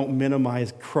 But don't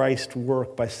minimize Christ's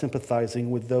work by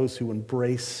sympathizing with those who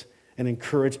embrace and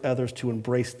encourage others to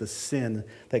embrace the sin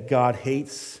that God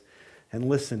hates. And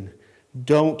listen,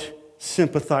 don't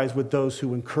sympathize with those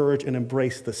who encourage and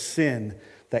embrace the sin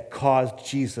that caused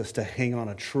Jesus to hang on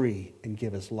a tree and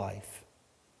give his life.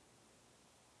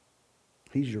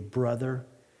 He's your brother.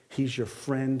 He's your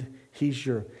friend. He's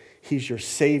your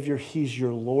Savior. He's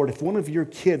your Lord. If one of your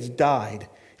kids died,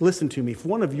 listen to me, if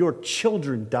one of your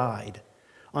children died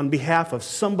on behalf of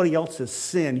somebody else's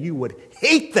sin, you would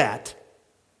hate that.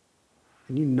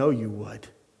 And you know you would.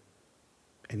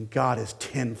 And God is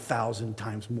 10,000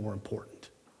 times more important.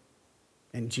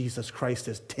 And Jesus Christ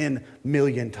is 10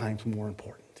 million times more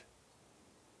important.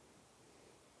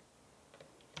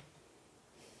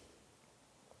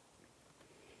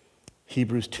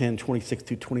 Hebrews 10, 26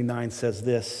 through 29 says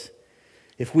this: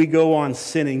 if we go on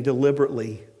sinning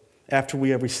deliberately after we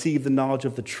have received the knowledge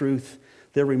of the truth,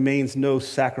 there remains no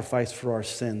sacrifice for our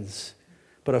sins,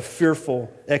 but a fearful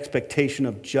expectation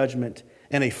of judgment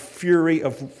and a fury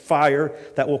of fire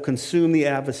that will consume the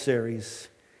adversaries.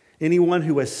 Anyone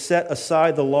who has set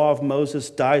aside the law of Moses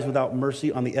dies without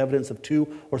mercy on the evidence of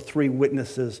 2 or 3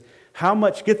 witnesses. How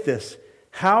much, get this,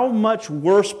 how much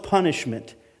worse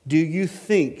punishment do you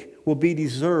think will be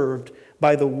deserved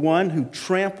by the one who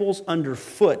tramples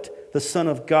underfoot the Son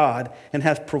of God and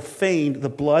has profaned the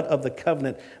blood of the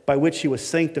covenant by which he was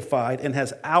sanctified and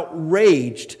has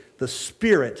outraged the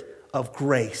Spirit of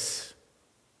grace?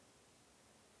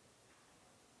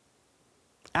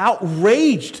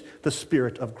 Outraged the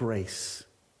Spirit of grace.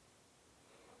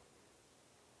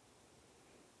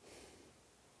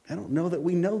 I don't know that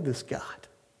we know this God.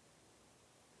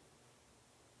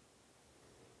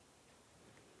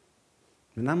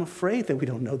 And I'm afraid that we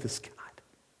don't know this God.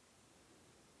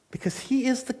 Because he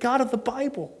is the God of the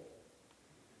Bible.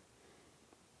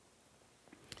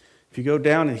 If you go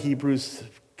down in Hebrews,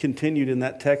 continued in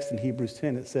that text in Hebrews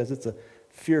 10, it says it's a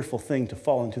fearful thing to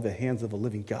fall into the hands of a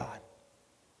living God.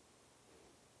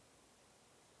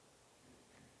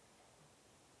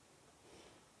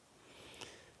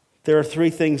 There are 3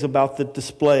 things about the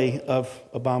display of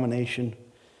abomination.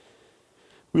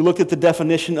 We looked at the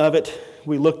definition of it.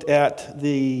 We looked at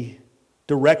the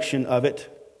direction of it.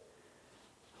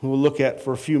 We'll look at,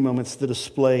 for a few moments, the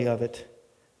display of it.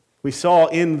 We saw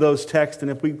in those texts,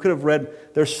 and if we could have read,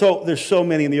 there's so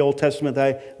many in the Old Testament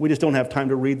that we just don't have time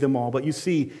to read them all, but you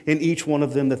see in each one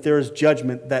of them that there is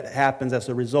judgment that happens as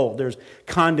a result. There's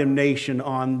condemnation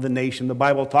on the nation. The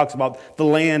Bible talks about the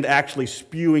land actually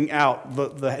spewing out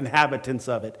the inhabitants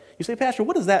of it. You say, Pastor,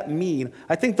 what does that mean?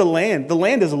 I think the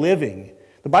land is living.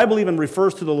 The Bible even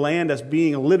refers to the land as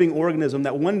being a living organism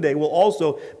that one day will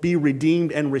also be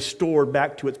redeemed and restored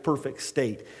back to its perfect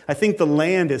state. I think the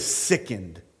land is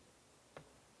sickened.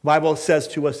 The Bible says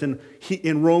to us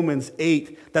in Romans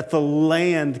 8 that the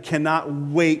land cannot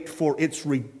wait for its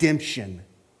redemption.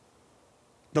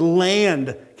 The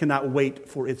land cannot wait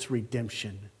for its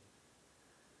redemption.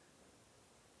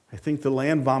 I think the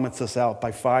land vomits us out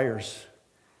by fires,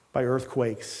 by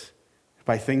earthquakes,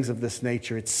 by things of this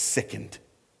nature. It's sickened.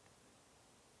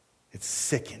 It's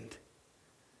sickened.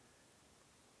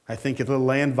 I think if the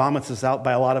land vomits us out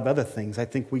by a lot of other things, I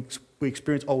think we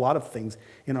experience a lot of things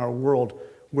in our world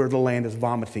where the land is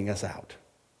vomiting us out.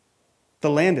 The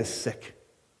land is sick.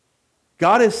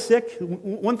 God is sick.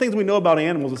 One thing we know about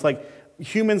animals is like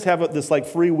humans have this like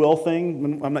free will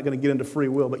thing. I'm not going to get into free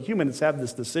will, but humans have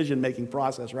this decision-making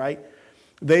process, right?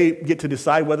 They get to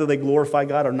decide whether they glorify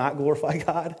God or not glorify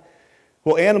God.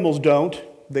 Well, animals don't.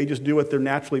 They just do what they're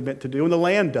naturally meant to do, and the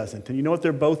land doesn't. And you know what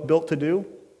they're both built to do?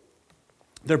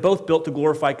 They're both built to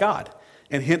glorify God,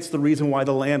 and hence the reason why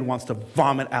the land wants to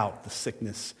vomit out the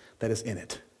sickness that is in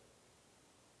it.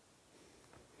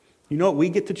 You know what we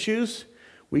get to choose?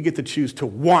 We get to choose to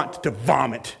want to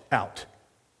vomit out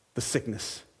the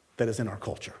sickness that is in our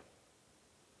culture.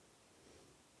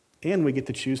 And we get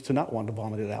to choose to not want to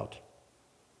vomit it out.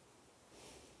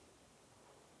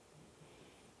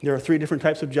 There are 3 different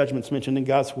types of judgments mentioned in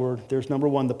God's word. There's number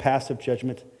 1, the passive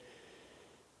judgment.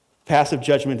 Passive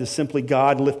judgment is simply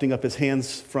God lifting up his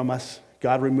hands from us,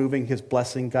 God removing his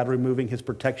blessing, God removing his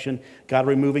protection, God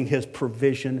removing his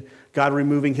provision, God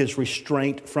removing his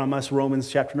restraint from us. Romans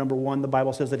chapter number 1, the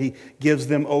Bible says that he gives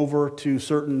them over to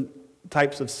certain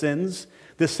types of sins.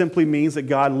 This simply means that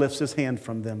God lifts his hand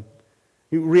from them.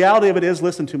 The reality of it is,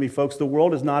 listen to me, folks, the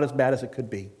world is not as bad as it could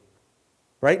be.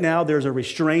 Right now, there's a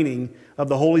restraining of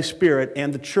the Holy Spirit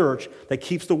and the church that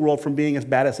keeps the world from being as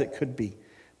bad as it could be.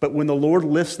 But when the Lord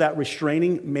lifts that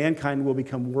restraining, mankind will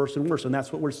become worse and worse. And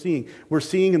that's what we're seeing. We're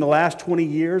seeing in the last 20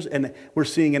 years, and we're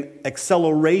seeing an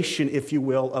acceleration, if you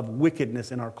will, of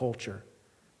wickedness in our culture.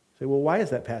 You say, well, why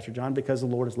is that, Pastor John? Because the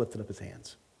Lord has lifted up his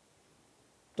hands.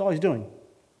 That's all he's doing.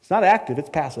 It's not active, it's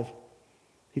passive.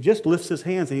 He just lifts his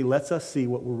hands and he lets us see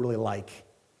what we're really like.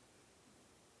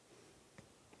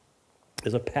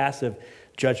 Is a passive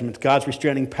judgment. God's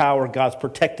restraining power, God's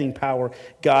protecting power,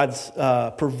 God's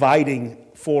providing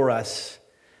for us.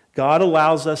 God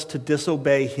allows us to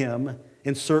disobey him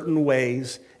in certain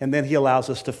ways, and then he allows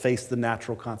us to face the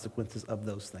natural consequences of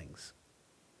those things.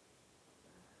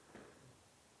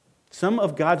 Some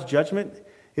of God's judgment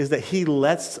is that he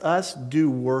lets us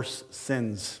do worse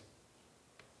sins.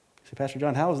 Say, Pastor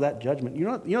John, how is that judgment? You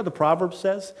know what the Proverbs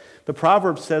says? The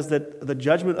Proverbs says that the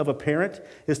judgment of a parent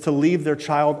is to leave their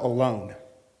child alone.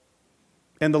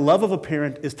 And the love of a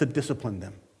parent is to discipline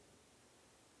them.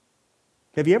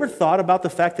 Have you ever thought about the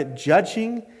fact that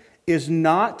judging is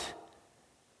not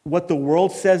what the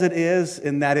world says it is,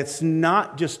 and that it's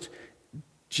not just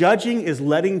judging is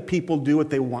letting people do what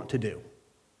they want to do?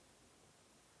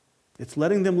 It's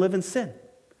letting them live in sin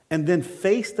and then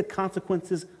face the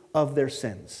consequences of their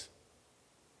sins.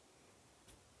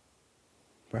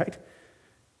 Right?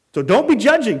 So don't be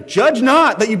judging. Judge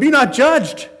not, that you be not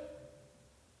judged.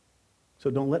 So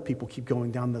don't let people keep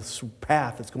going down this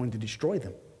path that's going to destroy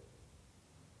them.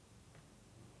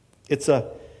 It's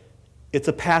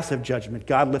a passive judgment,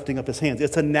 God lifting up his hands.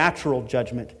 It's a natural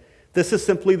judgment. This is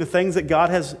simply the things that God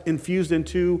has infused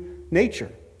into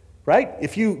nature. Right?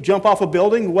 If you jump off a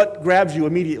building, what grabs you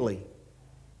immediately?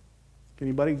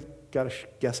 Anybody got a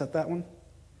guess at that one?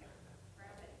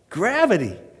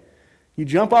 Gravity. You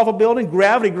jump off a building,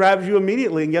 gravity grabs you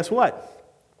immediately, and guess what?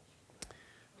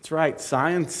 That's right,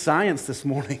 science this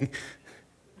morning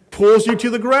pulls you to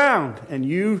the ground, and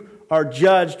you are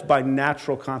judged by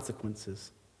natural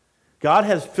consequences. God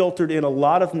has filtered in a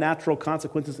lot of natural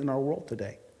consequences in our world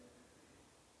today.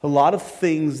 A lot of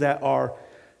things that are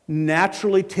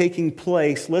naturally taking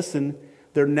place. Listen,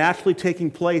 they're naturally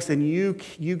taking place, and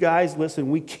you guys,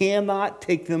 listen, we cannot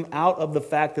take them out of the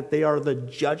fact that they are the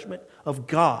judgment of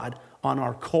God on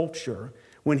our culture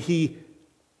when he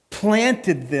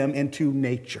planted them into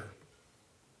nature.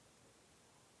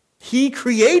 He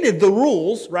created the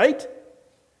rules, right?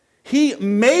 He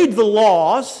made the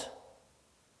laws,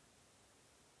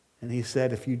 and he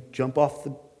said, if you jump off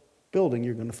the building,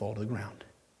 you're going to fall to the ground.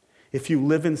 If you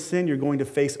live in sin, you're going to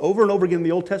face, over and over again in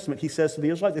the Old Testament, he says to the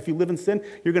Israelites, if you live in sin,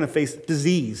 you're going to face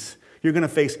disease. You're going to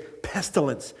face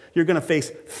pestilence. You're going to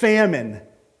face famine.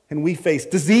 And we face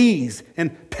disease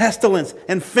and pestilence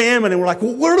and famine. And we're like,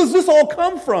 well, where does this all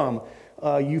come from?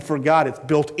 You forgot it's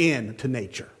built into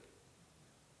nature.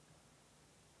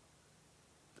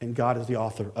 And God is the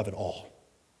author of it all.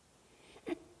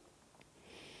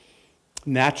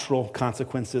 Natural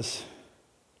consequences.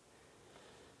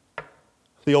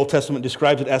 The Old Testament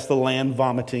describes it as the land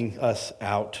vomiting us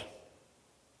out.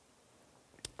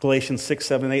 Galatians 6,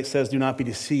 7, and 8 says, do not be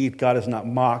deceived, God is not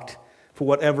mocked. For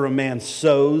whatever a man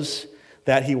sows,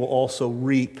 that he will also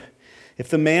reap. If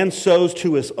the man sows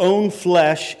to his own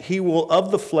flesh, he will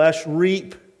of the flesh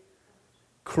reap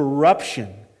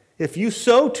corruption. If you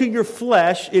sow to your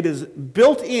flesh, it is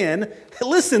built in.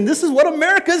 Listen, this is what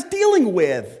America is dealing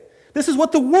with. This is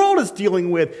what the world is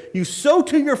dealing with. You sow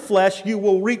to your flesh, you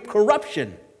will reap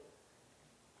corruption.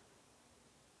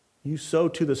 You sow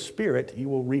to the Spirit, you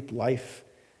will reap life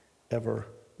everlasting.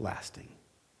 everlasting.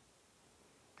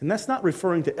 And that's not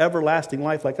referring to everlasting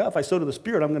life like, oh, if I sow to the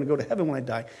Spirit, I'm going to go to heaven when I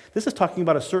die. This is talking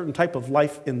about a certain type of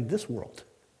life in this world.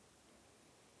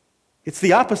 It's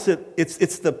the opposite.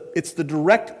 It's the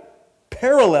direct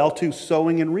parallel to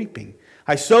sowing and reaping.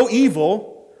 I sow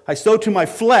evil, I sow to my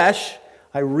flesh,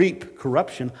 I reap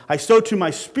corruption. I sow to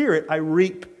my spirit, I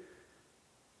reap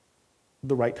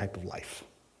the right type of life.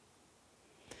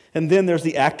 And then there's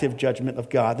the active judgment of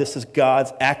God. This is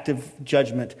God's active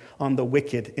judgment on the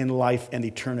wicked in life and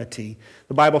eternity.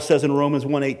 The Bible says in Romans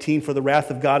 1:18, "For the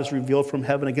wrath of God is revealed from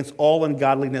heaven against all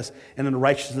ungodliness and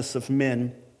unrighteousness of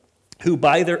men, who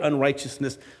by their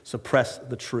unrighteousness suppress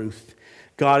the truth."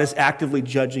 God is actively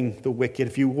judging the wicked.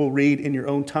 If you will read in your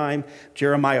own time,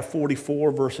 Jeremiah 44,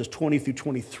 verses 20 through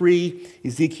 23,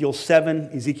 Ezekiel 7,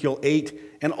 Ezekiel 8,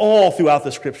 and all throughout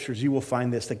the Scriptures, you will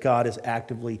find this, that God is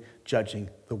actively judging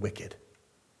the wicked.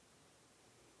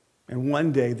 And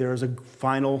one day there is a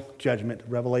final judgment,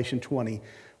 Revelation 20,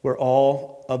 where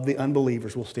all of the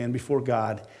unbelievers will stand before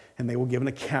God and they will give an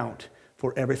account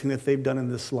for everything that they've done in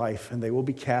this life, and they will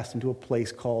be cast into a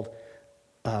place called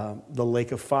the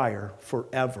lake of fire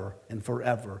forever and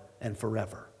forever and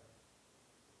forever.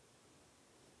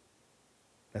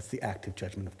 That's the active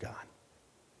judgment of God.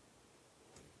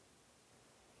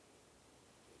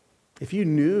 If you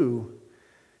knew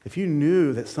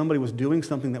that somebody was doing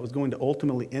something that was going to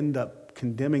ultimately end up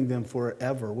condemning them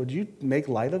forever, would you make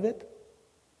light of it?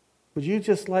 Would you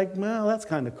just like, well, that's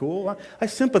kind of cool. I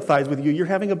sympathize with you. You're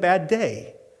having a bad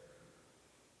day.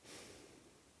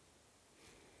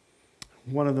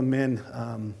 One of the men,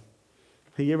 have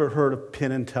you ever heard of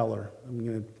Penn and Teller? I'm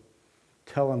going to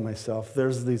tell on myself.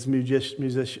 There's these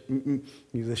magicians.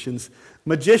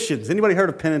 Anybody heard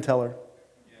of Penn and Teller?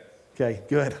 Yes. Okay,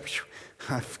 good.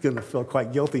 I'm going to feel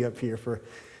quite guilty up here for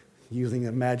using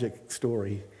a magic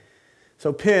story.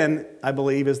 So Penn, I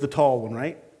believe, is the tall one,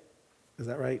 right? Is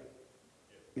that right?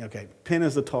 Yes. Okay, Penn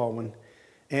is the tall one.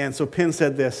 And so Penn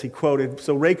said this, he quoted,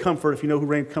 so Ray Comfort, if you know who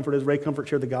Ray Comfort is, Ray Comfort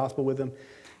shared the gospel with him.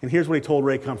 And here's what he told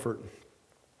Ray Comfort.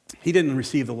 He didn't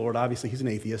receive the Lord. Obviously, he's an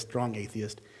atheist, strong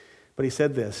atheist. But he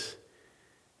said this,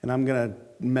 and I'm going to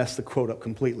mess the quote up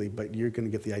completely, but you're going to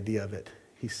get the idea of it.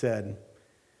 He said,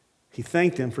 he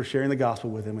thanked him for sharing the gospel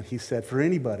with him, and he said, for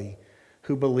anybody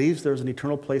who believes there's an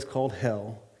eternal place called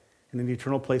hell, and an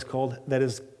eternal place called that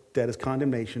is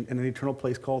condemnation, and an eternal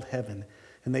place called heaven,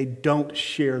 and they don't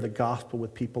share the gospel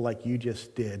with people like you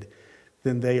just did,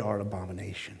 then they are an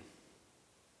abomination.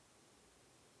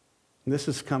 And this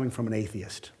is coming from an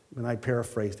atheist, and I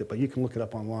paraphrased it, but you can look it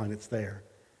up online. It's there.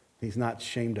 He's not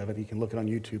ashamed of it. You can look it on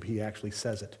YouTube. He actually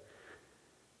says it.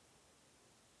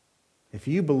 If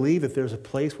you believe that there's a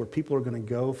place where people are going to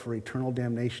go for eternal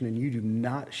damnation and you do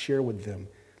not share with them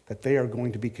that they are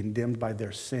going to be condemned by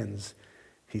their sins,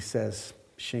 he says,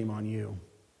 shame on you.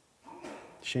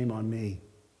 Shame on me.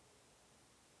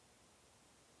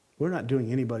 We're not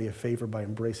doing anybody a favor by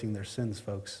embracing their sins,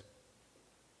 folks.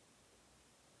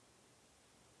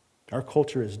 Our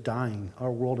culture is dying.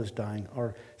 Our world is dying.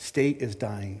 Our state is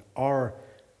dying. Our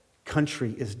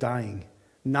country is dying.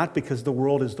 Not because the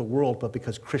world is the world, but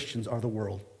because Christians are the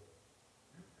world.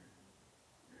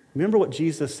 Remember what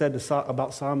Jesus said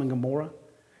about Sodom and Gomorrah?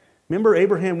 Remember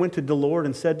Abraham went to the Lord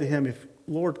and said to him,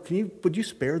 Lord, would you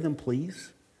spare them,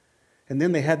 please? And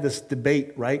then they had this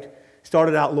debate, right?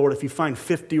 Started out, Lord, if you find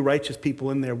 50 righteous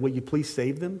people in there, will you please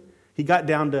save them? He got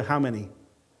down to how many?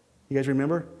 You guys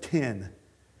remember? 10.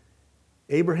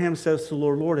 Abraham says to the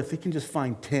Lord, Lord, if he can just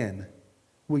find 10,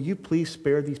 will you please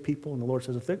spare these people? And the Lord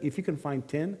says, if you can find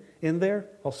 10 in there,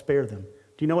 I'll spare them.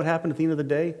 Do you know what happened at the end of the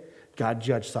day? God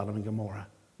judged Sodom and Gomorrah.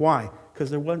 Why? Because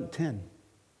there wasn't 10.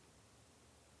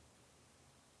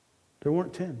 There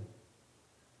weren't 10.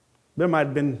 There might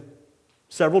have been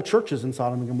several churches in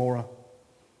Sodom and Gomorrah.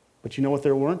 But you know what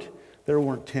there weren't? There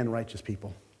weren't 10 righteous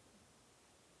people.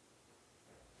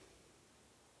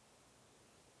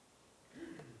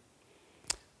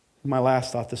 My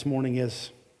last thought this morning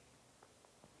is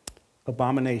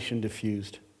abomination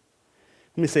diffused.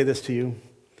 Let me say this to you.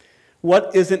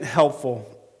 What isn't helpful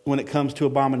when it comes to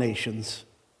abominations?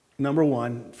 Number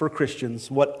one, for Christians,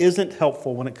 what isn't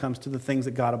helpful when it comes to the things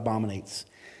that God abominates?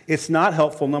 It's not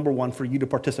helpful, number one, for you to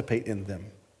participate in them.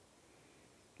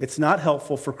 It's not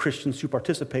helpful for Christians to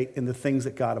participate in the things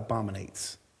that God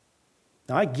abominates.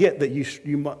 Now, I get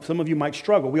that some of you might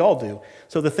struggle. We all do.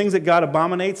 So the things that God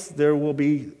abominates, there will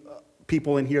be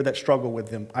people in here that struggle with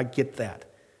them. I get that.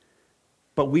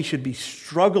 But we should be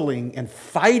struggling and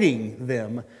fighting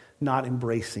them, not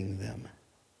embracing them.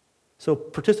 So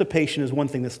participation is one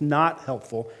thing that's not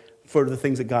helpful for the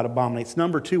things that God abominates.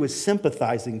 Number two is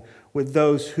sympathizing with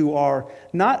those who are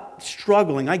not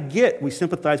struggling. I get we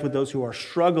sympathize with those who are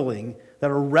struggling,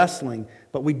 that are wrestling,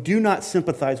 but we do not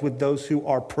sympathize with those who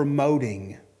are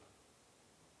promoting.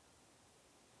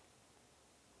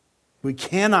 We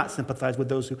cannot sympathize with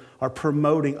those who are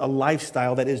promoting a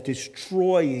lifestyle that is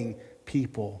destroying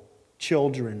people,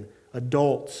 children,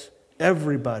 adults,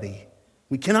 everybody.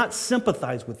 We cannot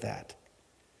sympathize with that.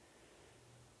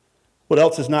 What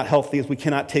else is not healthy is we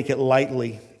cannot take it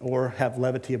lightly or have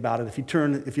levity about it.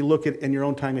 If you look at in your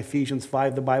own time Ephesians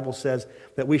 5, the Bible says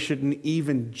that we shouldn't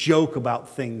even joke about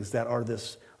things that are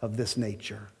of this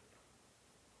nature.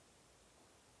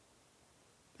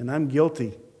 And I'm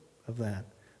guilty of that.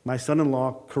 My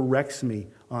son-in-law corrects me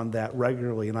on that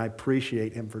regularly, and I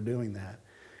appreciate him for doing that.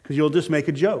 Because you'll just make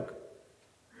a joke.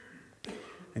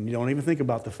 And you don't even think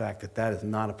about the fact that that is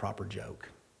not a proper joke.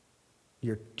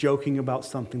 You're joking about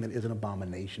something that is an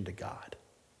abomination to God.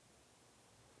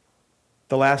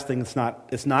 The last thing that's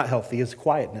not healthy is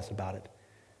quietness about it.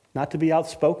 Not to be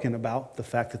outspoken about the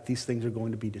fact that these things are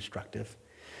going to be destructive.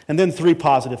 And then three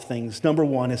positive things. Number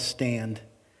one is stand.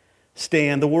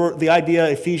 Stand. The idea,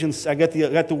 Ephesians, I got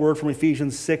the word from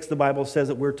Ephesians 6. The Bible says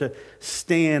that we're to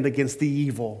stand against the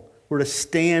evil. We're to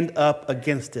stand up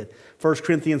against it. 1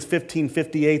 Corinthians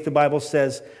 15:58, the Bible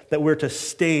says that we're to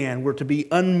stand. We're to be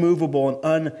unmovable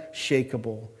and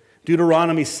unshakable.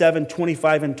 Deuteronomy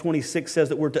 7:25 and 26 says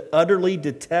that we're to utterly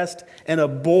detest and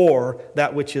abhor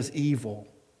that which is evil.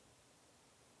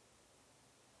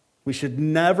 We should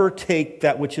never take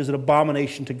that which is an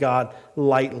abomination to God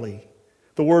lightly.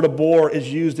 The word abhor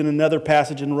is used in another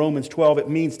passage in Romans 12. It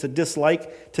means to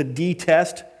dislike, to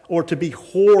detest, or to be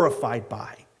horrified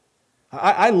by.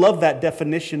 I love that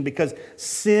definition because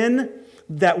sin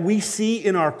that we see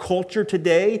in our culture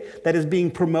today that is being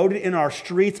promoted in our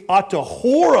streets ought to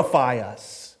horrify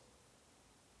us.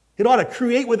 It ought to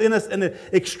create within us an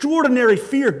extraordinary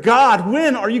fear. God,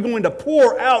 when are you going to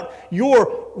pour out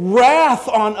your wrath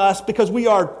on us because we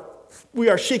are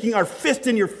shaking our fist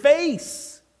in your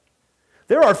face?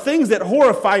 There are things that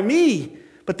horrify me,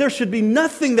 but there should be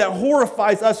nothing that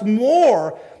horrifies us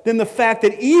more than the fact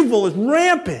that evil is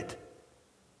rampant.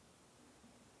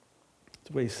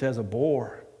 That's what he says,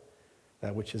 abhor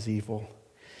that which is evil.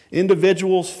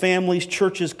 Individuals, families,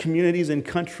 churches, communities, and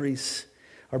countries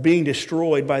are being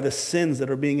destroyed by the sins that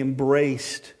are being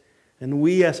embraced. And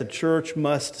we as a church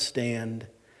must stand.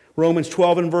 Romans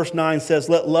 12 and verse 9 says,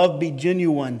 let love be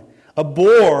genuine,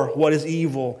 abhor what is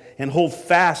evil, and hold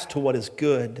fast to what is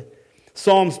good.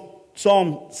 Psalm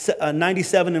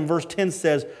 97 and verse 10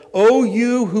 says, O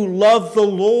you who love the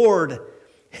Lord,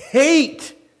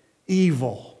 hate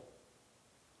evil.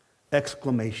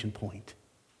 Exclamation point.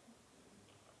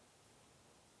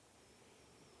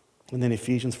 And then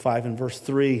Ephesians 5 and verse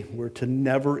 3, we're to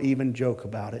never even joke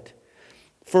about it.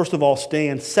 First of all,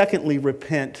 stand. Secondly,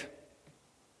 repent.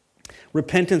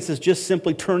 Repentance is just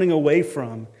simply turning away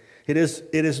from. It is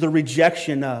the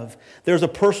rejection of. There's a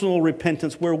personal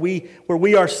repentance where we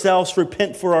ourselves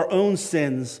repent for our own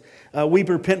sins. We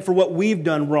repent for what we've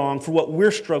done wrong, for what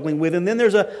we're struggling with. And then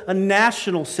there's a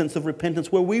national sense of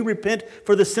repentance where we repent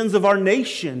for the sins of our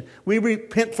nation. We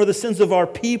repent for the sins of our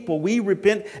people. We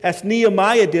repent as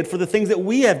Nehemiah did for the things that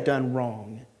we have done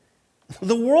wrong.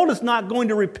 The world is not going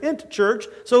to repent, church,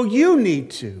 so you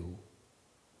need to.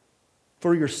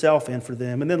 For yourself and for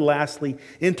them. And then lastly,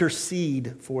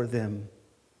 intercede for them.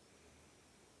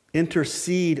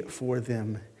 Intercede for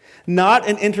them. Not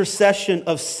an intercession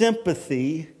of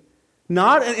sympathy,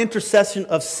 but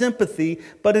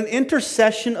an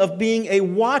intercession of being a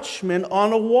watchman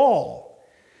on a wall.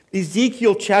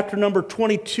 Ezekiel chapter number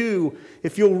 22,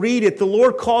 if you'll read it, the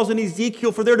Lord calls in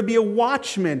Ezekiel for there to be a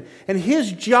watchman. And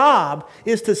his job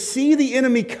is to see the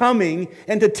enemy coming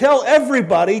and to tell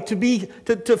everybody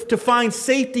to find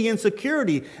safety and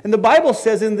security. And the Bible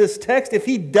says in this text, if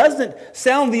he doesn't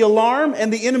sound the alarm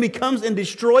and the enemy comes and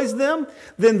destroys them,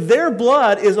 then their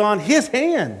blood is on his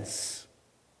hands.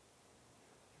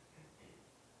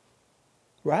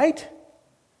 Right?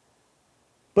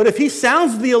 But if he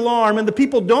sounds the alarm and the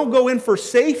people don't go in for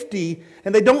safety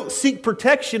and they don't seek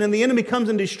protection and the enemy comes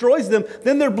and destroys them,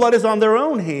 then their blood is on their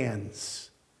own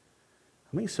hands.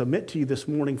 Let me submit to you this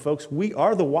morning, folks, we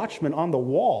are the watchmen on the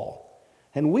wall.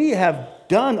 And we have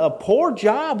done a poor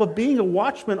job of being a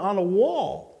watchman on a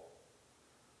wall.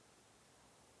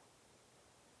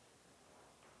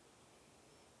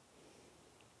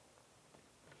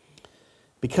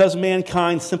 Because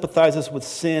mankind sympathizes with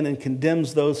sin and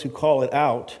condemns those who call it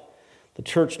out, the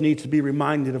church needs to be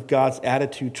reminded of God's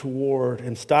attitude toward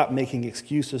and stop making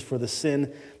excuses for the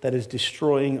sin that is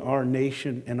destroying our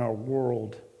nation and our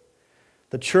world.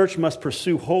 The church must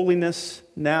pursue holiness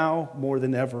now more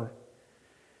than ever.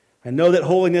 I know that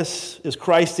holiness is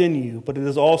Christ in you, but it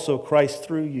is also Christ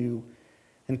through you.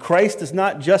 And Christ does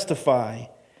not justify,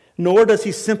 nor does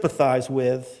he sympathize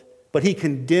with, but he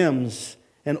condemns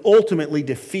and ultimately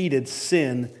defeated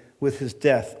sin with his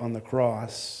death on the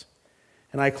cross.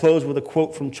 And I close with a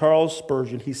quote from Charles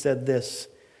Spurgeon. He said this,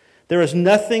 "There is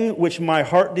nothing which my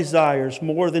heart desires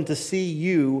more than to see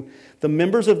you, the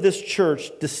members of this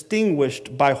church,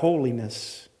 distinguished by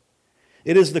holiness.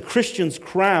 It is the Christian's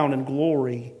crown and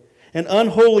glory. An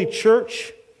unholy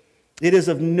church, it is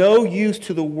of no use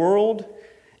to the world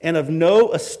and of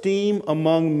no esteem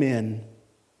among men.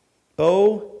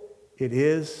 Oh, it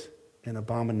is an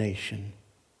abomination.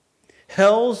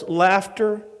 Hell's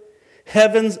laughter,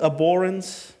 heaven's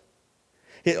abhorrence.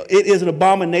 It is an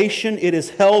abomination, it is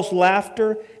hell's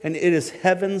laughter, and it is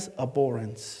heaven's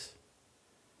abhorrence.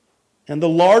 And the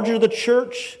larger the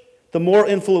church, the more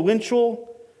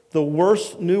influential, the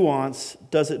worse nuance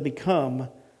does it become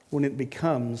when it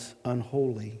becomes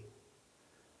unholy.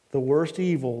 The worst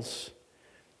evils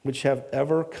which have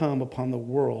ever come upon the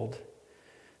world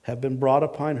have been brought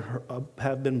upon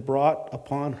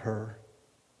her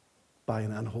by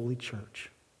an unholy church."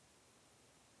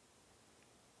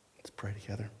 Let's pray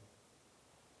together.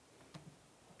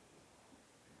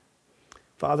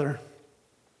 Father,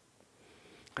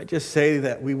 I just say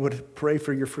that we would pray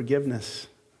for your forgiveness,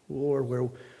 Lord, where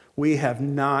we have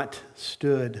not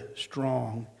stood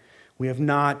strong. We have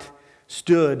not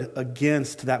stood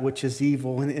against that which is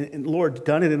evil. And Lord,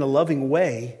 done it in a loving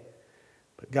way.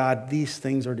 But God, these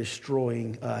things are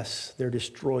destroying us. They're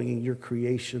destroying your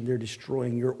creation. They're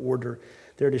destroying your order.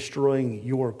 They're destroying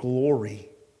your glory.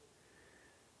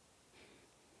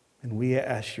 And we,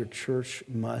 as your church,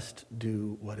 must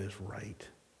do what is right.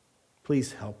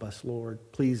 Please help us, Lord.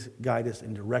 Please guide us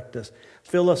and direct us.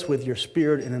 Fill us with your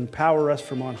Spirit and empower us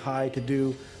from on high to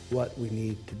do what we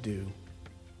need to do.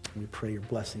 We pray your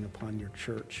blessing upon your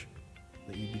church,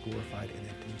 that you be glorified in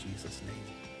it. In Jesus' name,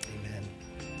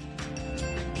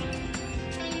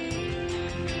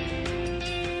 amen.